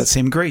B's. That's that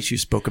same grace you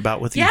spoke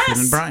about with yes.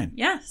 Ethan and Brian.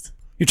 Yes.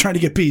 You're trying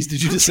to get B's.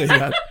 Did you just say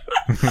that?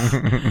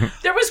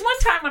 There was one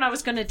time when I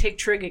was going to take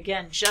trig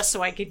again just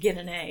so I could get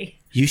an A.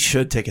 You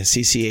should take a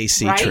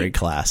CCAC Right? trig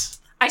class.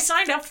 I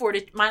signed up for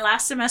it. My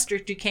last semester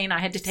at Duquesne, I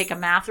had to take a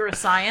math or a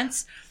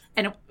science,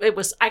 and it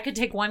was I could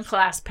take one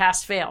class,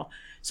 pass, fail.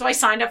 So I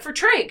signed up for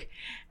trig,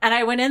 and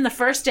I went in the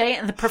first day,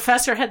 and the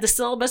professor had the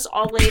syllabus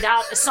all laid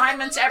out,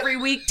 assignments every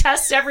week,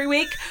 tests every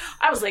week.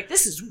 I was like,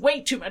 this is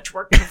way too much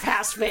work to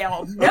pass,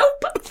 fail.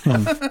 Nope.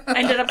 I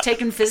ended up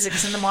taking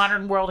physics in the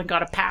modern world and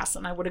got a pass,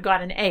 and I would have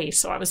got an A,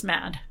 so I was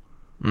mad.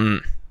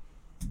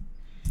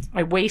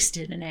 I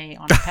wasted an A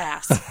on a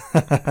pass.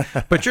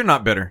 But you're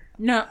not bitter.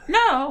 No.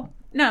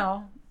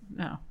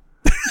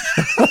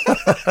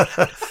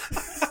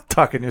 Talk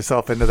talking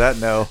yourself into that.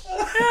 No. I'm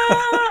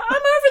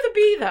over the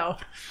B, though.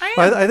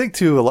 I think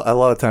too. A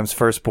lot of times,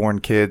 firstborn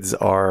kids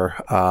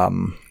are,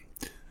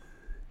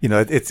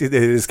 it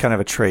is kind of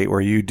a trait where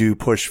you do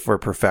push for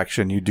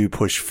perfection. You do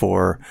push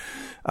for,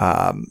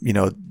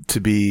 to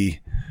be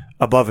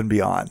above and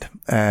beyond.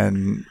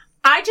 And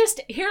I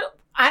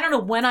don't know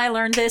when I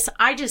learned this.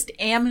 I just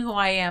am who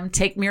I am.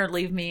 Take me or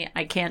leave me.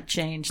 I can't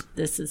change.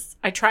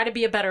 I try to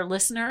be a better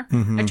listener.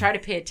 Mm-hmm. I try to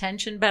pay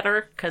attention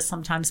better because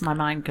sometimes my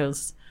mind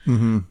goes.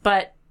 Mm-hmm.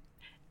 But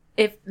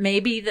if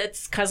maybe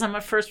that's because I'm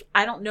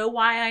I don't know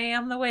why I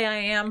am the way I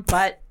am,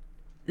 but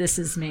this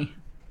is me.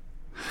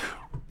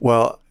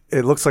 Well,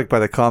 it looks like by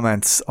the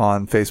comments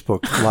on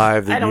Facebook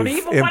Live that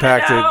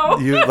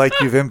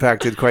you've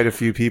impacted quite a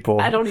few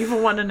people. I don't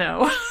even want to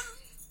know.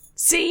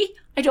 See,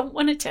 I don't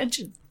want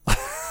attention.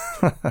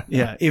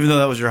 Yeah, even though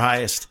that was your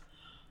highest.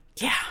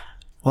 Yeah.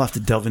 We'll have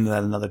to delve into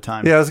that another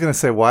time. Yeah, I was going to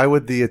say, why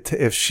would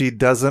if she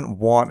doesn't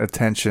want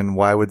attention,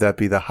 why would that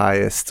be the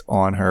highest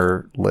on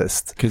her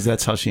list? Because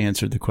that's how she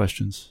answered the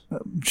questions.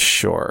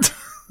 Sure.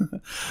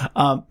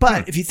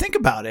 But if you think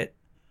about it,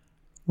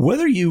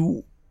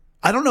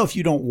 I don't know if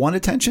you don't want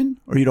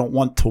attention or you don't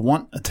want to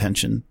want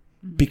attention,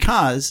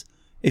 because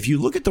if you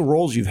look at the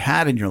roles you've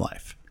had in your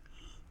life,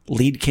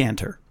 lead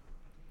cantor,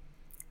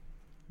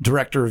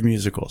 director of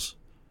musicals,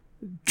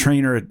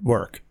 trainer at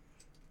work,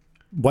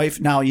 wife.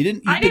 Now I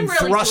didn't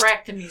really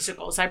direct the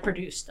musicals. I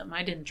produced them.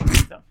 I didn't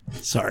direct them.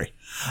 Sorry.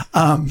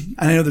 I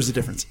know there's a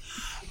difference,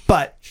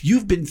 but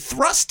you've been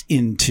thrust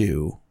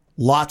into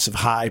lots of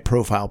high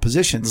profile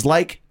positions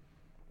like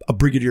a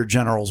brigadier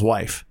general's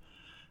wife.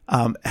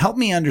 Help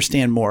me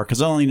understand more,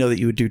 because I only know that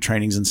you would do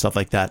trainings and stuff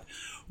like that.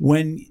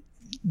 When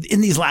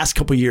in these last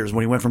couple of years,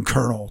 when you went from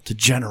colonel to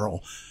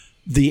general,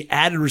 the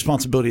added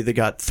responsibility that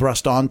got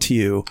thrust onto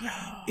you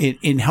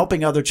in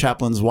helping other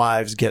chaplains'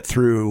 wives get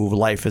through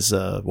life as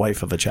a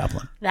wife of a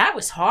chaplain. That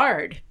was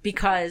hard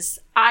because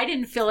I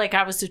didn't feel like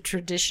I was a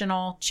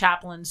traditional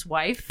chaplain's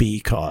wife.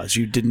 Because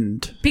you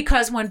didn't.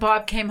 Because when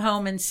Bob came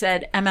home and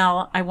said,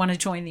 ML, I want to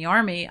join the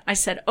Army, I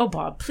said, oh,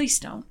 Bob, please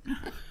don't.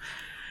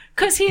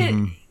 Because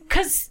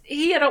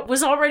he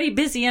was already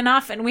busy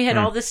enough and we had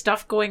all this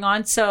stuff going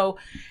on. So,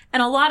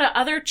 and a lot of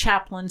other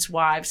chaplains'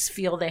 wives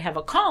feel they have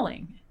a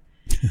calling.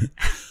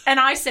 And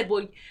I said,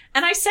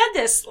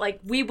 this, like,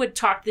 we would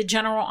talk, the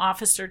general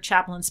officer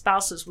chaplain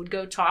spouses would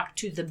go talk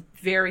to the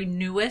very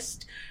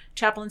newest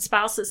chaplain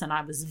spouses. And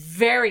I was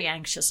very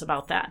anxious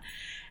about that.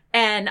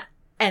 And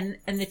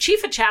the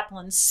chief of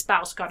chaplain's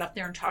spouse got up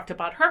there and talked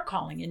about her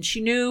calling. And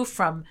she knew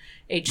from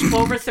age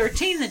 12 or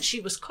 13 that she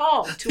was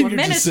called to a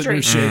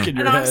ministry.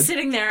 And I'm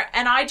sitting there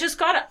and I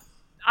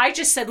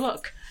just said,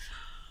 look,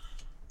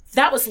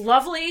 that was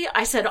lovely.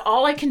 I said,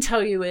 all I can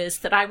tell you is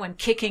that I went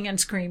kicking and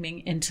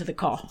screaming into the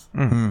call.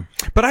 Mm-hmm.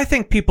 But I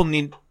think people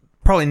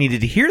probably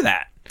needed to hear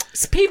that.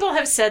 People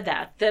have said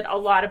that a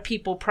lot of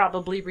people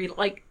probably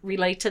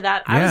relate to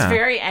that. Yeah. I was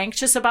very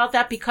anxious about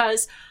that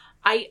because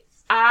I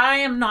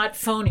am not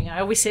phony.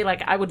 I always say,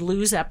 like, I would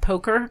lose at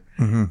poker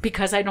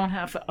because I don't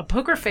have a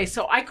poker face.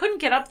 So I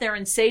couldn't get up there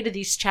and say to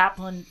these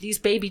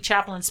baby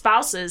chaplain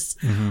spouses,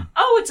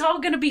 oh, it's all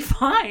going to be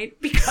fine,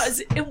 because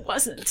it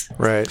wasn't.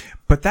 Right.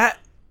 But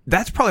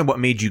that's probably what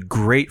made you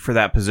great for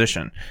that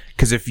position.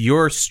 Because if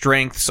your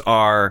strengths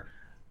are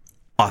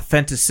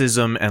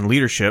authenticism and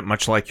leadership,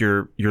 much like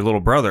your little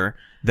brother,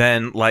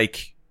 then,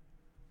 like,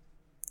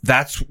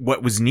 that's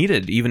what was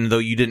needed. Even though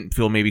you didn't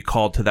feel maybe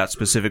called to that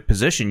specific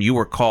position, you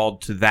were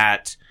called to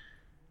that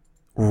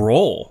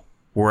role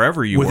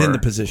wherever you were. Within the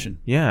position.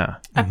 Yeah.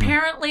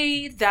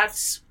 Apparently,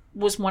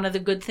 was one of the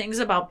good things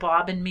about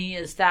Bob and me,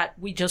 is that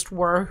we just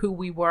were who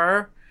we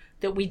were,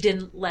 that we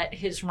didn't let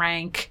his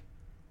rank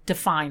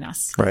define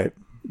us. Right.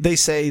 They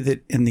say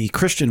that in the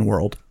Christian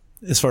world,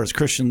 as far as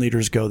Christian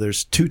leaders go,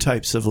 there's two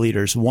types of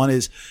leaders. One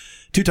is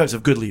two types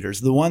of good leaders.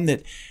 The one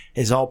that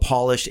is all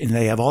polished and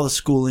they have all the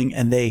schooling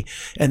and they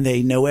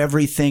know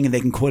everything and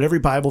they can quote every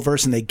Bible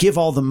verse and they give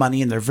all the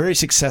money and they're very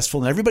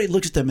successful and everybody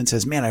looks at them and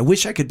says, man, I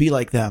wish I could be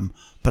like them,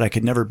 but I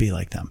could never be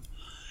like them.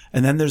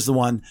 And then there's the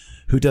one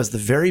who does the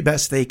very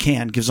best they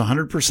can, gives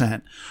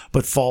 100%,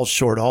 but falls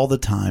short all the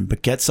time,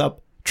 but gets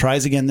up,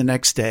 tries again the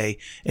next day,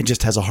 and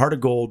just has a heart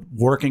of gold,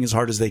 working as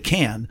hard as they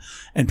can.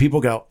 And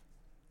people go,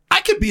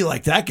 I could be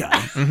like that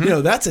guy. You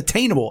know, that's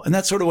attainable. And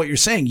that's sort of what you're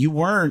saying. You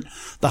weren't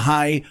the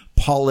high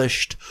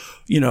polished,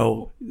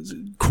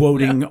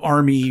 quoting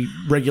Army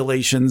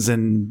regulations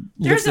and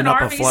lifting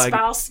up a flag. There's an Army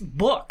spouse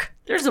book.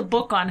 There's a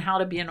book on how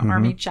to be an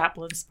Army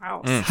chaplain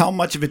spouse. How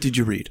much of it did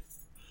you read?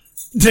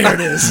 There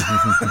it is.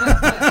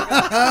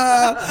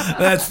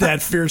 That's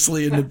that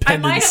fiercely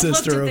independent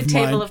sister of mine. I might have looked at the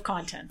table of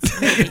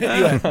contents.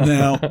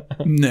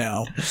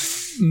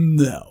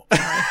 No.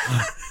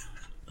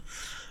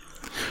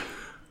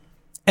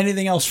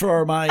 Anything else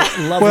for my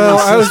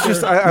lovely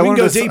sister? I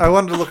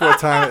wanted to look at what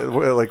time.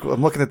 Like,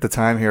 I'm looking at the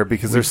time here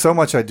because there's so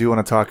much I do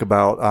want to talk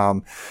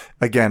about.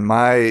 Again,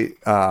 my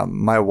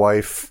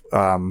wife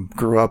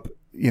grew up,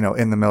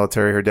 in the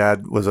military. Her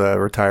dad was a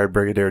retired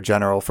brigadier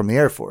general from the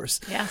Air Force.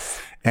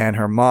 Yes. And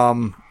her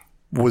mom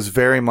was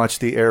very much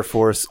the Air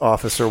Force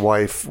officer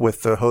wife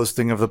with the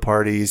hosting of the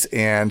parties,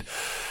 and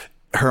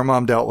her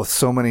mom dealt with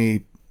so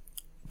many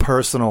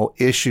personal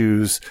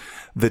issues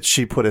that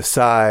she put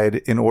aside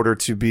in order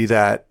to be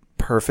that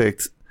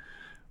perfect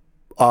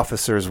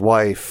officer's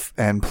wife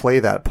and play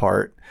that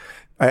part.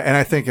 And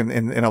I think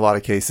in a lot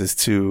of cases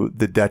to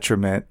the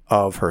detriment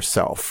of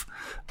herself.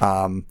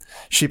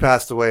 She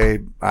passed away,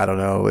 I don't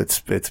know, it's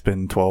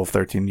been 12,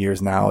 13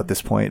 years now at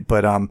this point.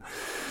 But,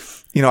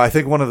 I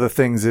think one of the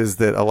things is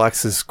that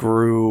Alexis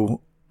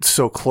grew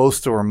so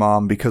close to her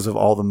mom because of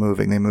all the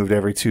moving. They moved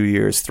every 2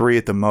 years, 3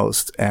 at the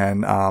most.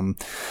 And,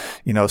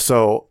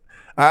 so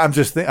I'm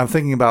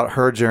thinking about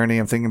her journey.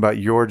 I'm thinking about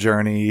your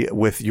journey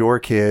with your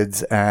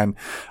kids, and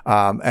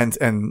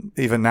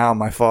even now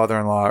my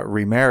father-in-law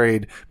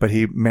remarried, but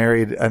he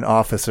married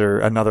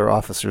another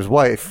officer's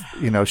wife.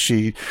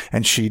 She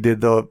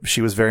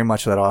was very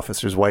much that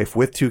officer's wife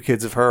with 2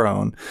 kids of her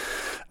own.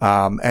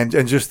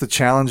 And just the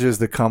challenges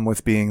that come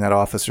with being that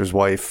officer's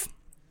wife.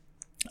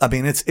 I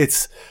mean,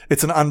 it's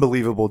an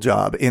unbelievable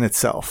job in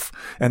itself.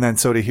 And then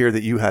so to hear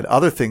that you had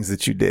other things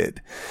that you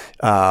did,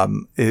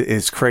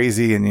 is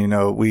crazy.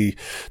 And, we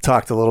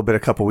talked a little bit a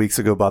couple weeks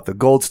ago about the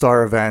Gold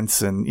Star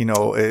events and,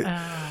 so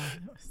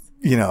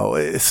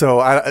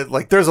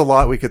there's a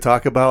lot we could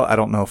talk about. I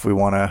don't know if we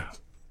want to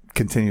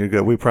continue to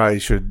go. We probably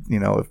should,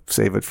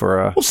 save it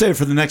for we'll save it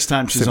for the next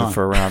time she's on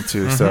for round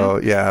 2.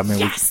 So yeah, I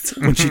mean,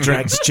 when she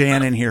drags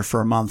Jan in here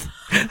for a month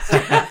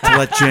to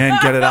let Jan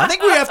get it out. I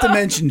think we have to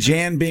mention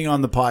Jan being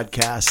on the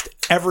podcast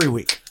every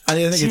week. I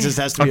think it just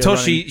has to be until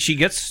she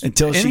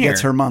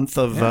gets her month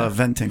of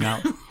venting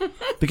out.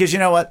 Because you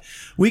know what,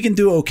 we can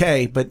do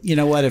okay, but you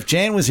know what, if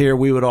Jan was here,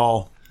 we would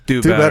all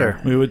do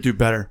better. We would do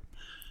better.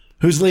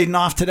 Who's leading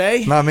off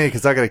today? Not me,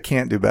 because I got a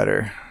can't do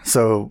better.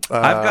 So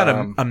I've got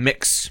a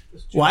mix.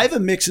 Well, I have a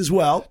mix as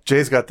well.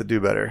 Jay's got the do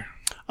better.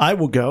 I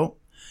will go.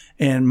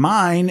 And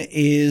mine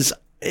is,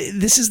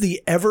 this is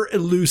the ever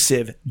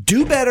elusive,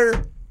 do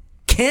better,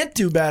 can't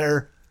do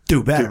better,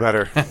 do better. Do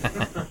better.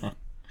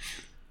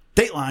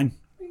 Dateline.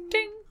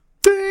 Ding.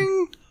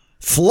 Ding.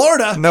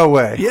 Florida. No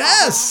way.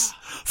 Yes.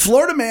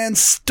 Florida man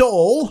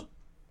stole.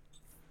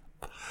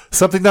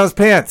 Something down his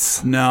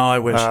pants. No, I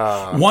wish.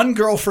 One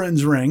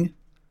girlfriend's ring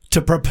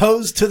to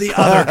propose to the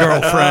other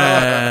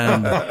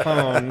girlfriend.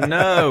 Oh,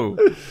 no.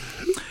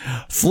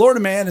 Florida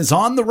man is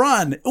on the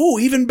run. Ooh,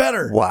 even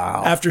better.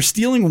 Wow. After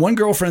stealing one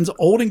girlfriend's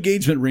old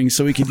engagement ring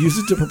so he could use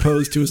it to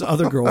propose to his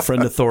other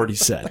girlfriend,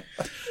 authorities said.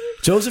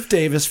 Joseph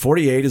Davis,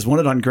 48, is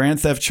wanted on grand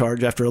theft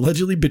charge after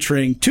allegedly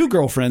betraying 2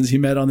 girlfriends he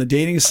met on the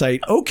dating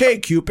site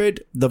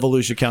OkCupid, the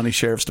Volusia County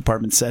Sheriff's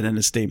Department said in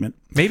a statement.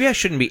 Maybe I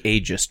shouldn't be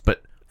ageist,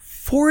 but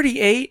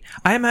 48?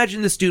 I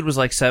imagine this dude was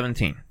like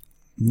 17.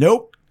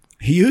 Nope.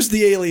 He used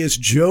the alias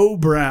Joe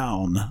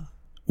Brown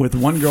with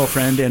one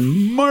girlfriend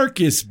and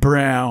Marcus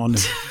Brown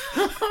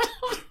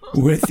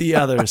with the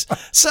others.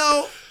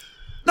 So,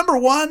 number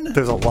 1,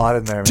 there's a lot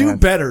in there, do man.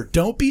 better.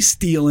 Don't be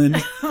stealing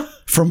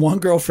from one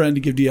girlfriend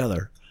to give the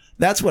other.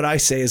 That's what I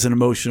say as an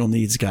emotional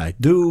needs guy.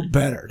 Do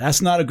better.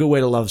 That's not a good way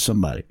to love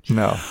somebody.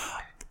 No.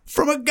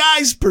 From a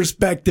guy's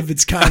perspective,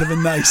 it's kind of a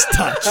nice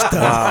touch, though.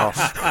 Wow.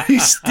 You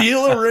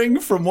steal a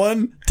ring from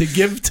one to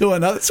give to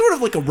another. It's sort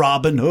of like a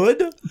Robin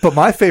Hood. But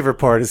my favorite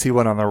part is he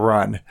went on the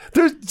run.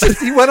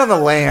 He went on the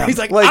lam. He's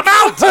like, I'm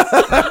out!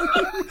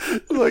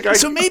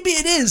 So maybe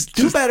it is.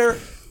 Do better.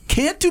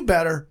 Can't do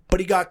better. But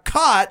he got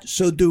caught,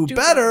 so do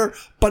better.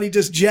 But he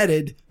just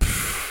jetted.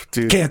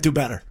 Dude, can't do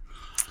better.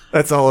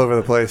 That's all over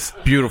the place.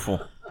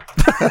 Beautiful.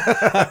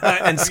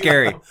 And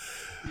scary.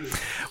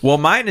 Well,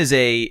 mine is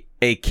a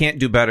can't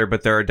do better,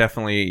 but there's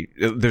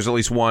at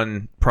least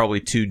one,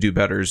 probably 2 do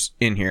betters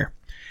in here.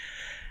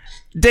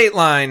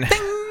 Dateline,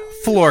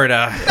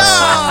 Florida.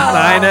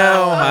 I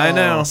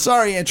know.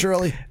 Sorry, Aunt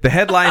Shirley. The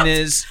headline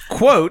is,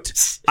 quote,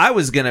 I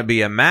was going to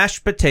be a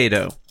mashed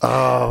potato.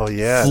 Oh,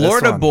 yeah.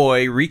 Florida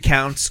boy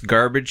recounts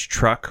garbage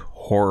truck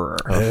horror.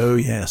 Oh,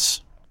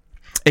 yes.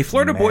 A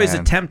Florida boy's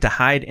attempt to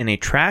hide in a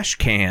trash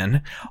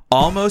can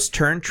almost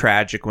turned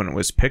tragic when it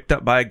was picked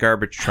up by a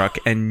garbage truck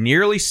and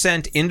nearly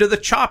sent into the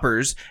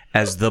choppers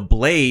as the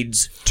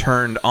blades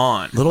turned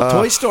on. Little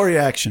Toy Story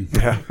action.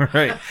 Yeah.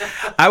 Right.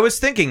 I was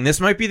thinking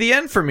this might be the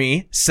end for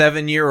me.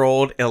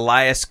 7-year-old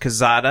Elias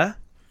Quezada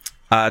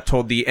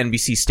told the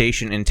NBC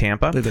station in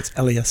Tampa. I believe it's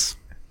Elias.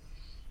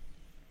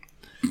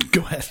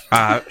 Go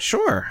ahead.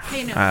 Sure.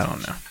 I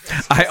don't know.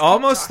 I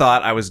almost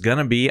thought I was going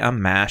to be a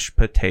mashed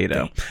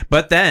potato.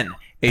 But then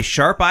a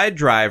sharp-eyed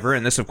driver,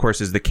 and this, of course,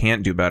 is the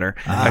can't do better,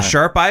 a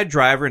sharp-eyed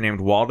driver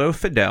named Waldo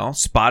Fidel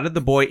spotted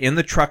the boy in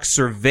the truck's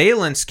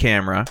surveillance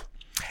camera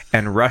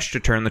and rushed to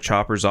turn the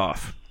choppers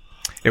off.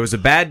 It was a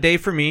bad day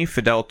for me,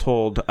 Fidel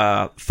told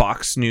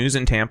Fox News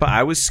in Tampa.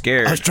 I was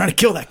scared. I was trying to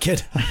kill that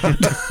kid.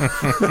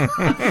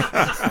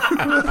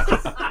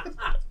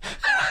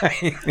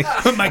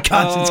 My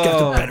conscience got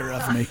the better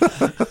of me.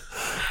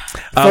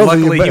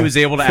 Luckily, he was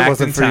able to act in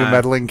wasn't for you time.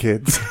 meddling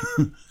kids.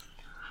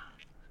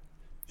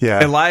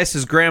 Yeah.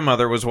 Elias's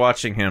grandmother was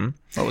watching him.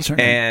 What was her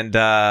name?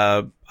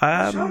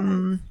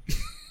 And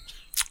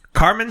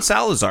Carmen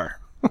Salazar.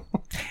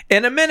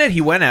 In a minute,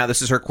 he went out.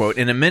 This is her quote.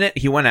 In a minute,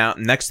 he went out.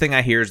 Next thing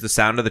I hear is the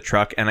sound of the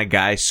truck and a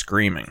guy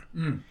screaming.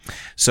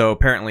 So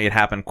apparently it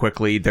happened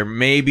quickly. There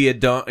may be a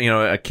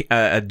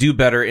do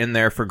better in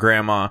there for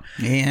grandma.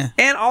 Yeah.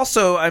 And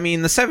also, I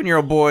mean, the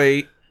 7-year-old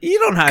boy, you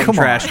don't hide Come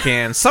a on. trash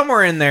can.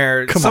 Somewhere in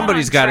there,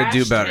 somebody's got to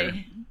do better.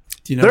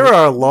 Do you know There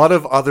are a lot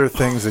of other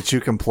things that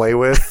you can play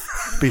with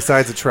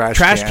besides a trash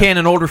Can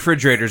and old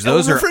refrigerators.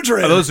 Those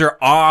refrigerator. are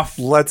off,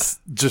 Let's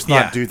just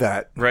Yeah. not do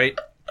that. right?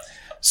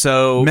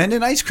 So men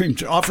in ice cream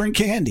offering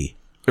candy.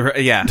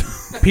 yeah,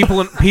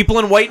 people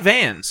in white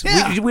vans.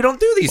 Yeah. We don't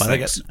do these Well, I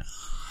things. guess-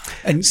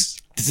 And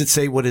does it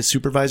say what his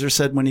supervisor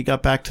said when he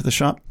got back to the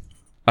shop?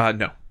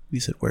 No. He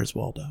said, "Where's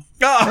Waldo?"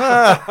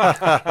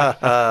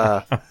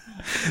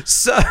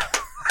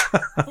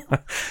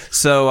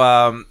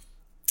 So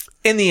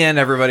in the end,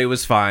 everybody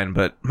was fine.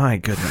 But my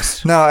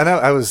goodness, No, and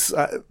I was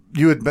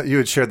you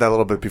had shared that a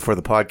little bit before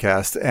the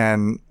podcast,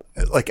 and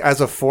like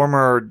as a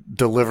former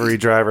delivery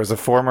driver, as a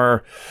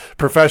former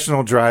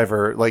professional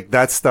driver, like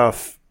that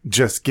stuff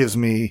just gives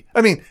me.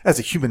 I mean, as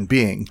a human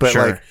being, but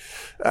Sure. like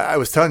I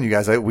was telling you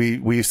guys, we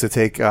used to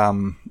take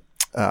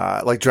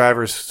like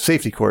driver's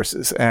safety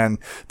courses, and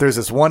there's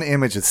this one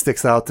image that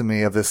sticks out to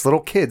me of this little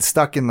kid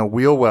stuck in the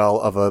wheel well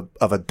of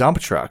a dump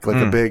truck,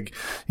 like a big,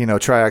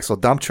 triaxle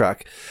dump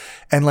truck,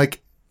 and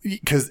like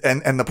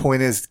and the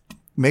point is,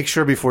 make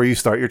sure before you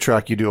start your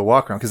truck you do a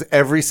walk around, because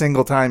every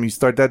single time you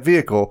start that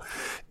vehicle,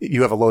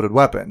 you have a loaded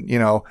weapon,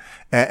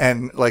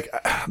 and like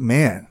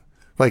man.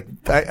 Like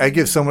I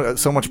give so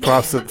much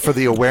props for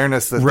the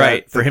awareness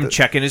that for him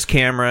checking his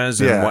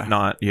cameras and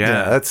whatnot.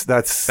 Yeah,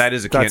 that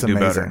is a can't do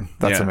better. amazing.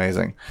 That's Yeah.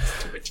 amazing.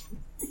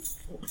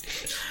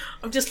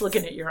 I'm just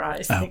looking at your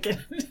eyes, thinking.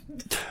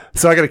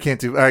 So I got a can't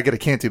do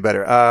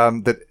better.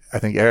 That I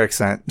think Eric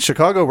sent.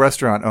 Chicago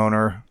restaurant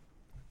owner,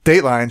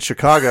 Dateline,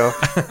 Chicago.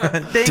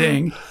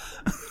 Ding.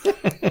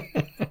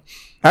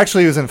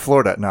 Actually, he was in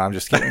Florida. No, I'm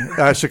just kidding.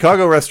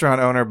 Chicago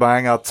restaurant owner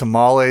buying out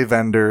tamale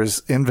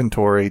vendors'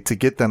 inventory to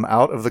get them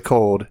out of the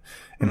cold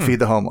and feed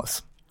the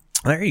homeless.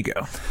 There you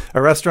go.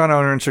 A restaurant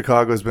owner in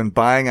Chicago has been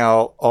buying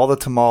out all the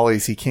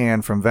tamales he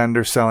can from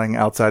vendors selling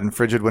outside in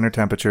frigid winter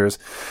temperatures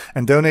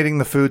and donating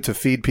the food to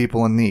feed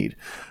people in need.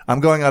 I'm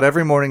going out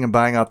every morning and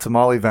buying out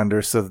tamale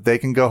vendors so that they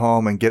can go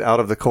home and get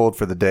out of the cold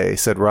for the day,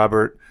 said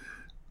Robert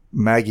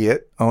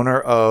Maggiet, owner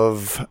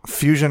of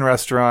fusion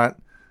restaurant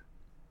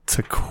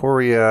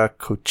Tacoria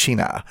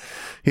Cocina.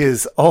 He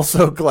is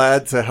also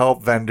glad to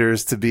help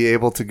vendors to be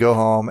able to go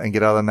home and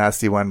get out of the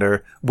nasty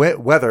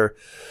weather.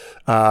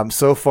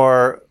 So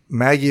far,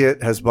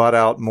 Maggiet has bought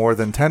out more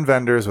than 10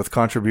 vendors with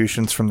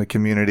contributions from the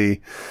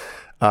community.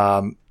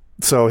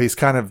 So he's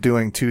kind of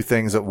doing two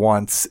things at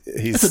once.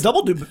 It's a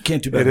double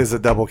can't do better. It is a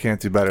double can't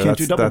do better. Can't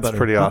do double that's better.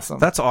 pretty awesome.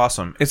 That's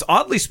awesome. It's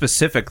oddly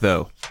specific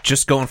though.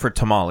 Just going for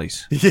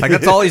tamales. Like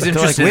that's all he's They're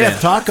like, interested we in. have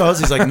tacos.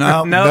 He's like,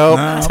 no, No,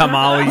 no.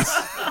 tamales.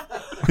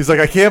 He's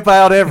like, I can't buy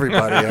out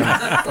everybody.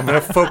 I'm going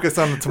to focus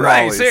on the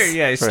tamales. Right,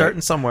 yeah, he's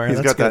starting somewhere. He's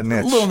That's got that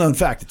good. niche. Little known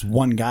fact: it's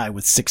one guy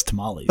with 6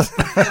 tamales.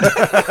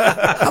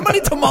 How many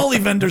tamale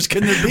vendors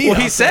can there be? Well,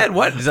 he out said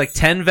what? There's like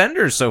 10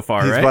 vendors so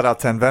far, He's right? bought out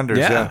 10 vendors.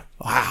 Yeah. Yeah. there?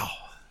 Wow,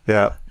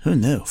 Yeah. who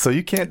knew? So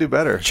you can't do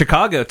better.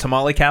 Chicago,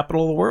 tamale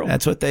capital of the world.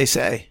 That's what they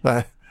say.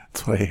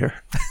 That's what I hear.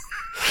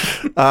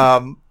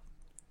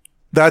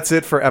 That's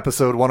it for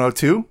episode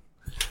 102.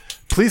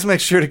 Please make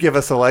sure to give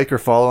us a like or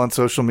follow on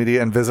social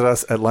media and visit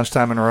us at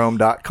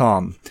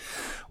lunchtimeinrome.com.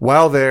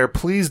 While there,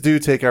 please do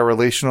take our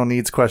relational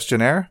needs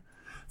questionnaire.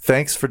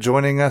 Thanks for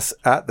joining us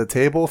at the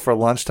table for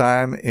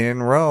Lunchtime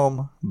in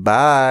Rome.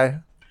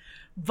 Bye.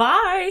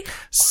 Bye.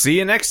 See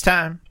you next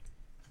time.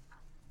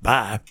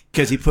 Bye,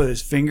 because he put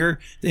his finger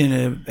in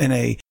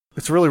a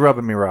It's really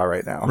rubbing me raw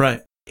right now.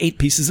 right 8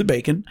 pieces of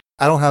bacon.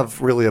 I don't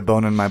have really a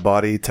bone in my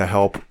body to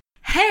help.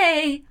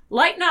 Hey,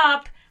 lighten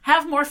up.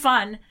 Have more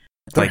fun.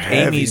 They're Like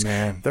heavy, Amy's,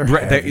 man. They're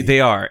Right, heavy. they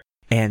are,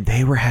 and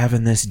they were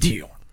having this deal.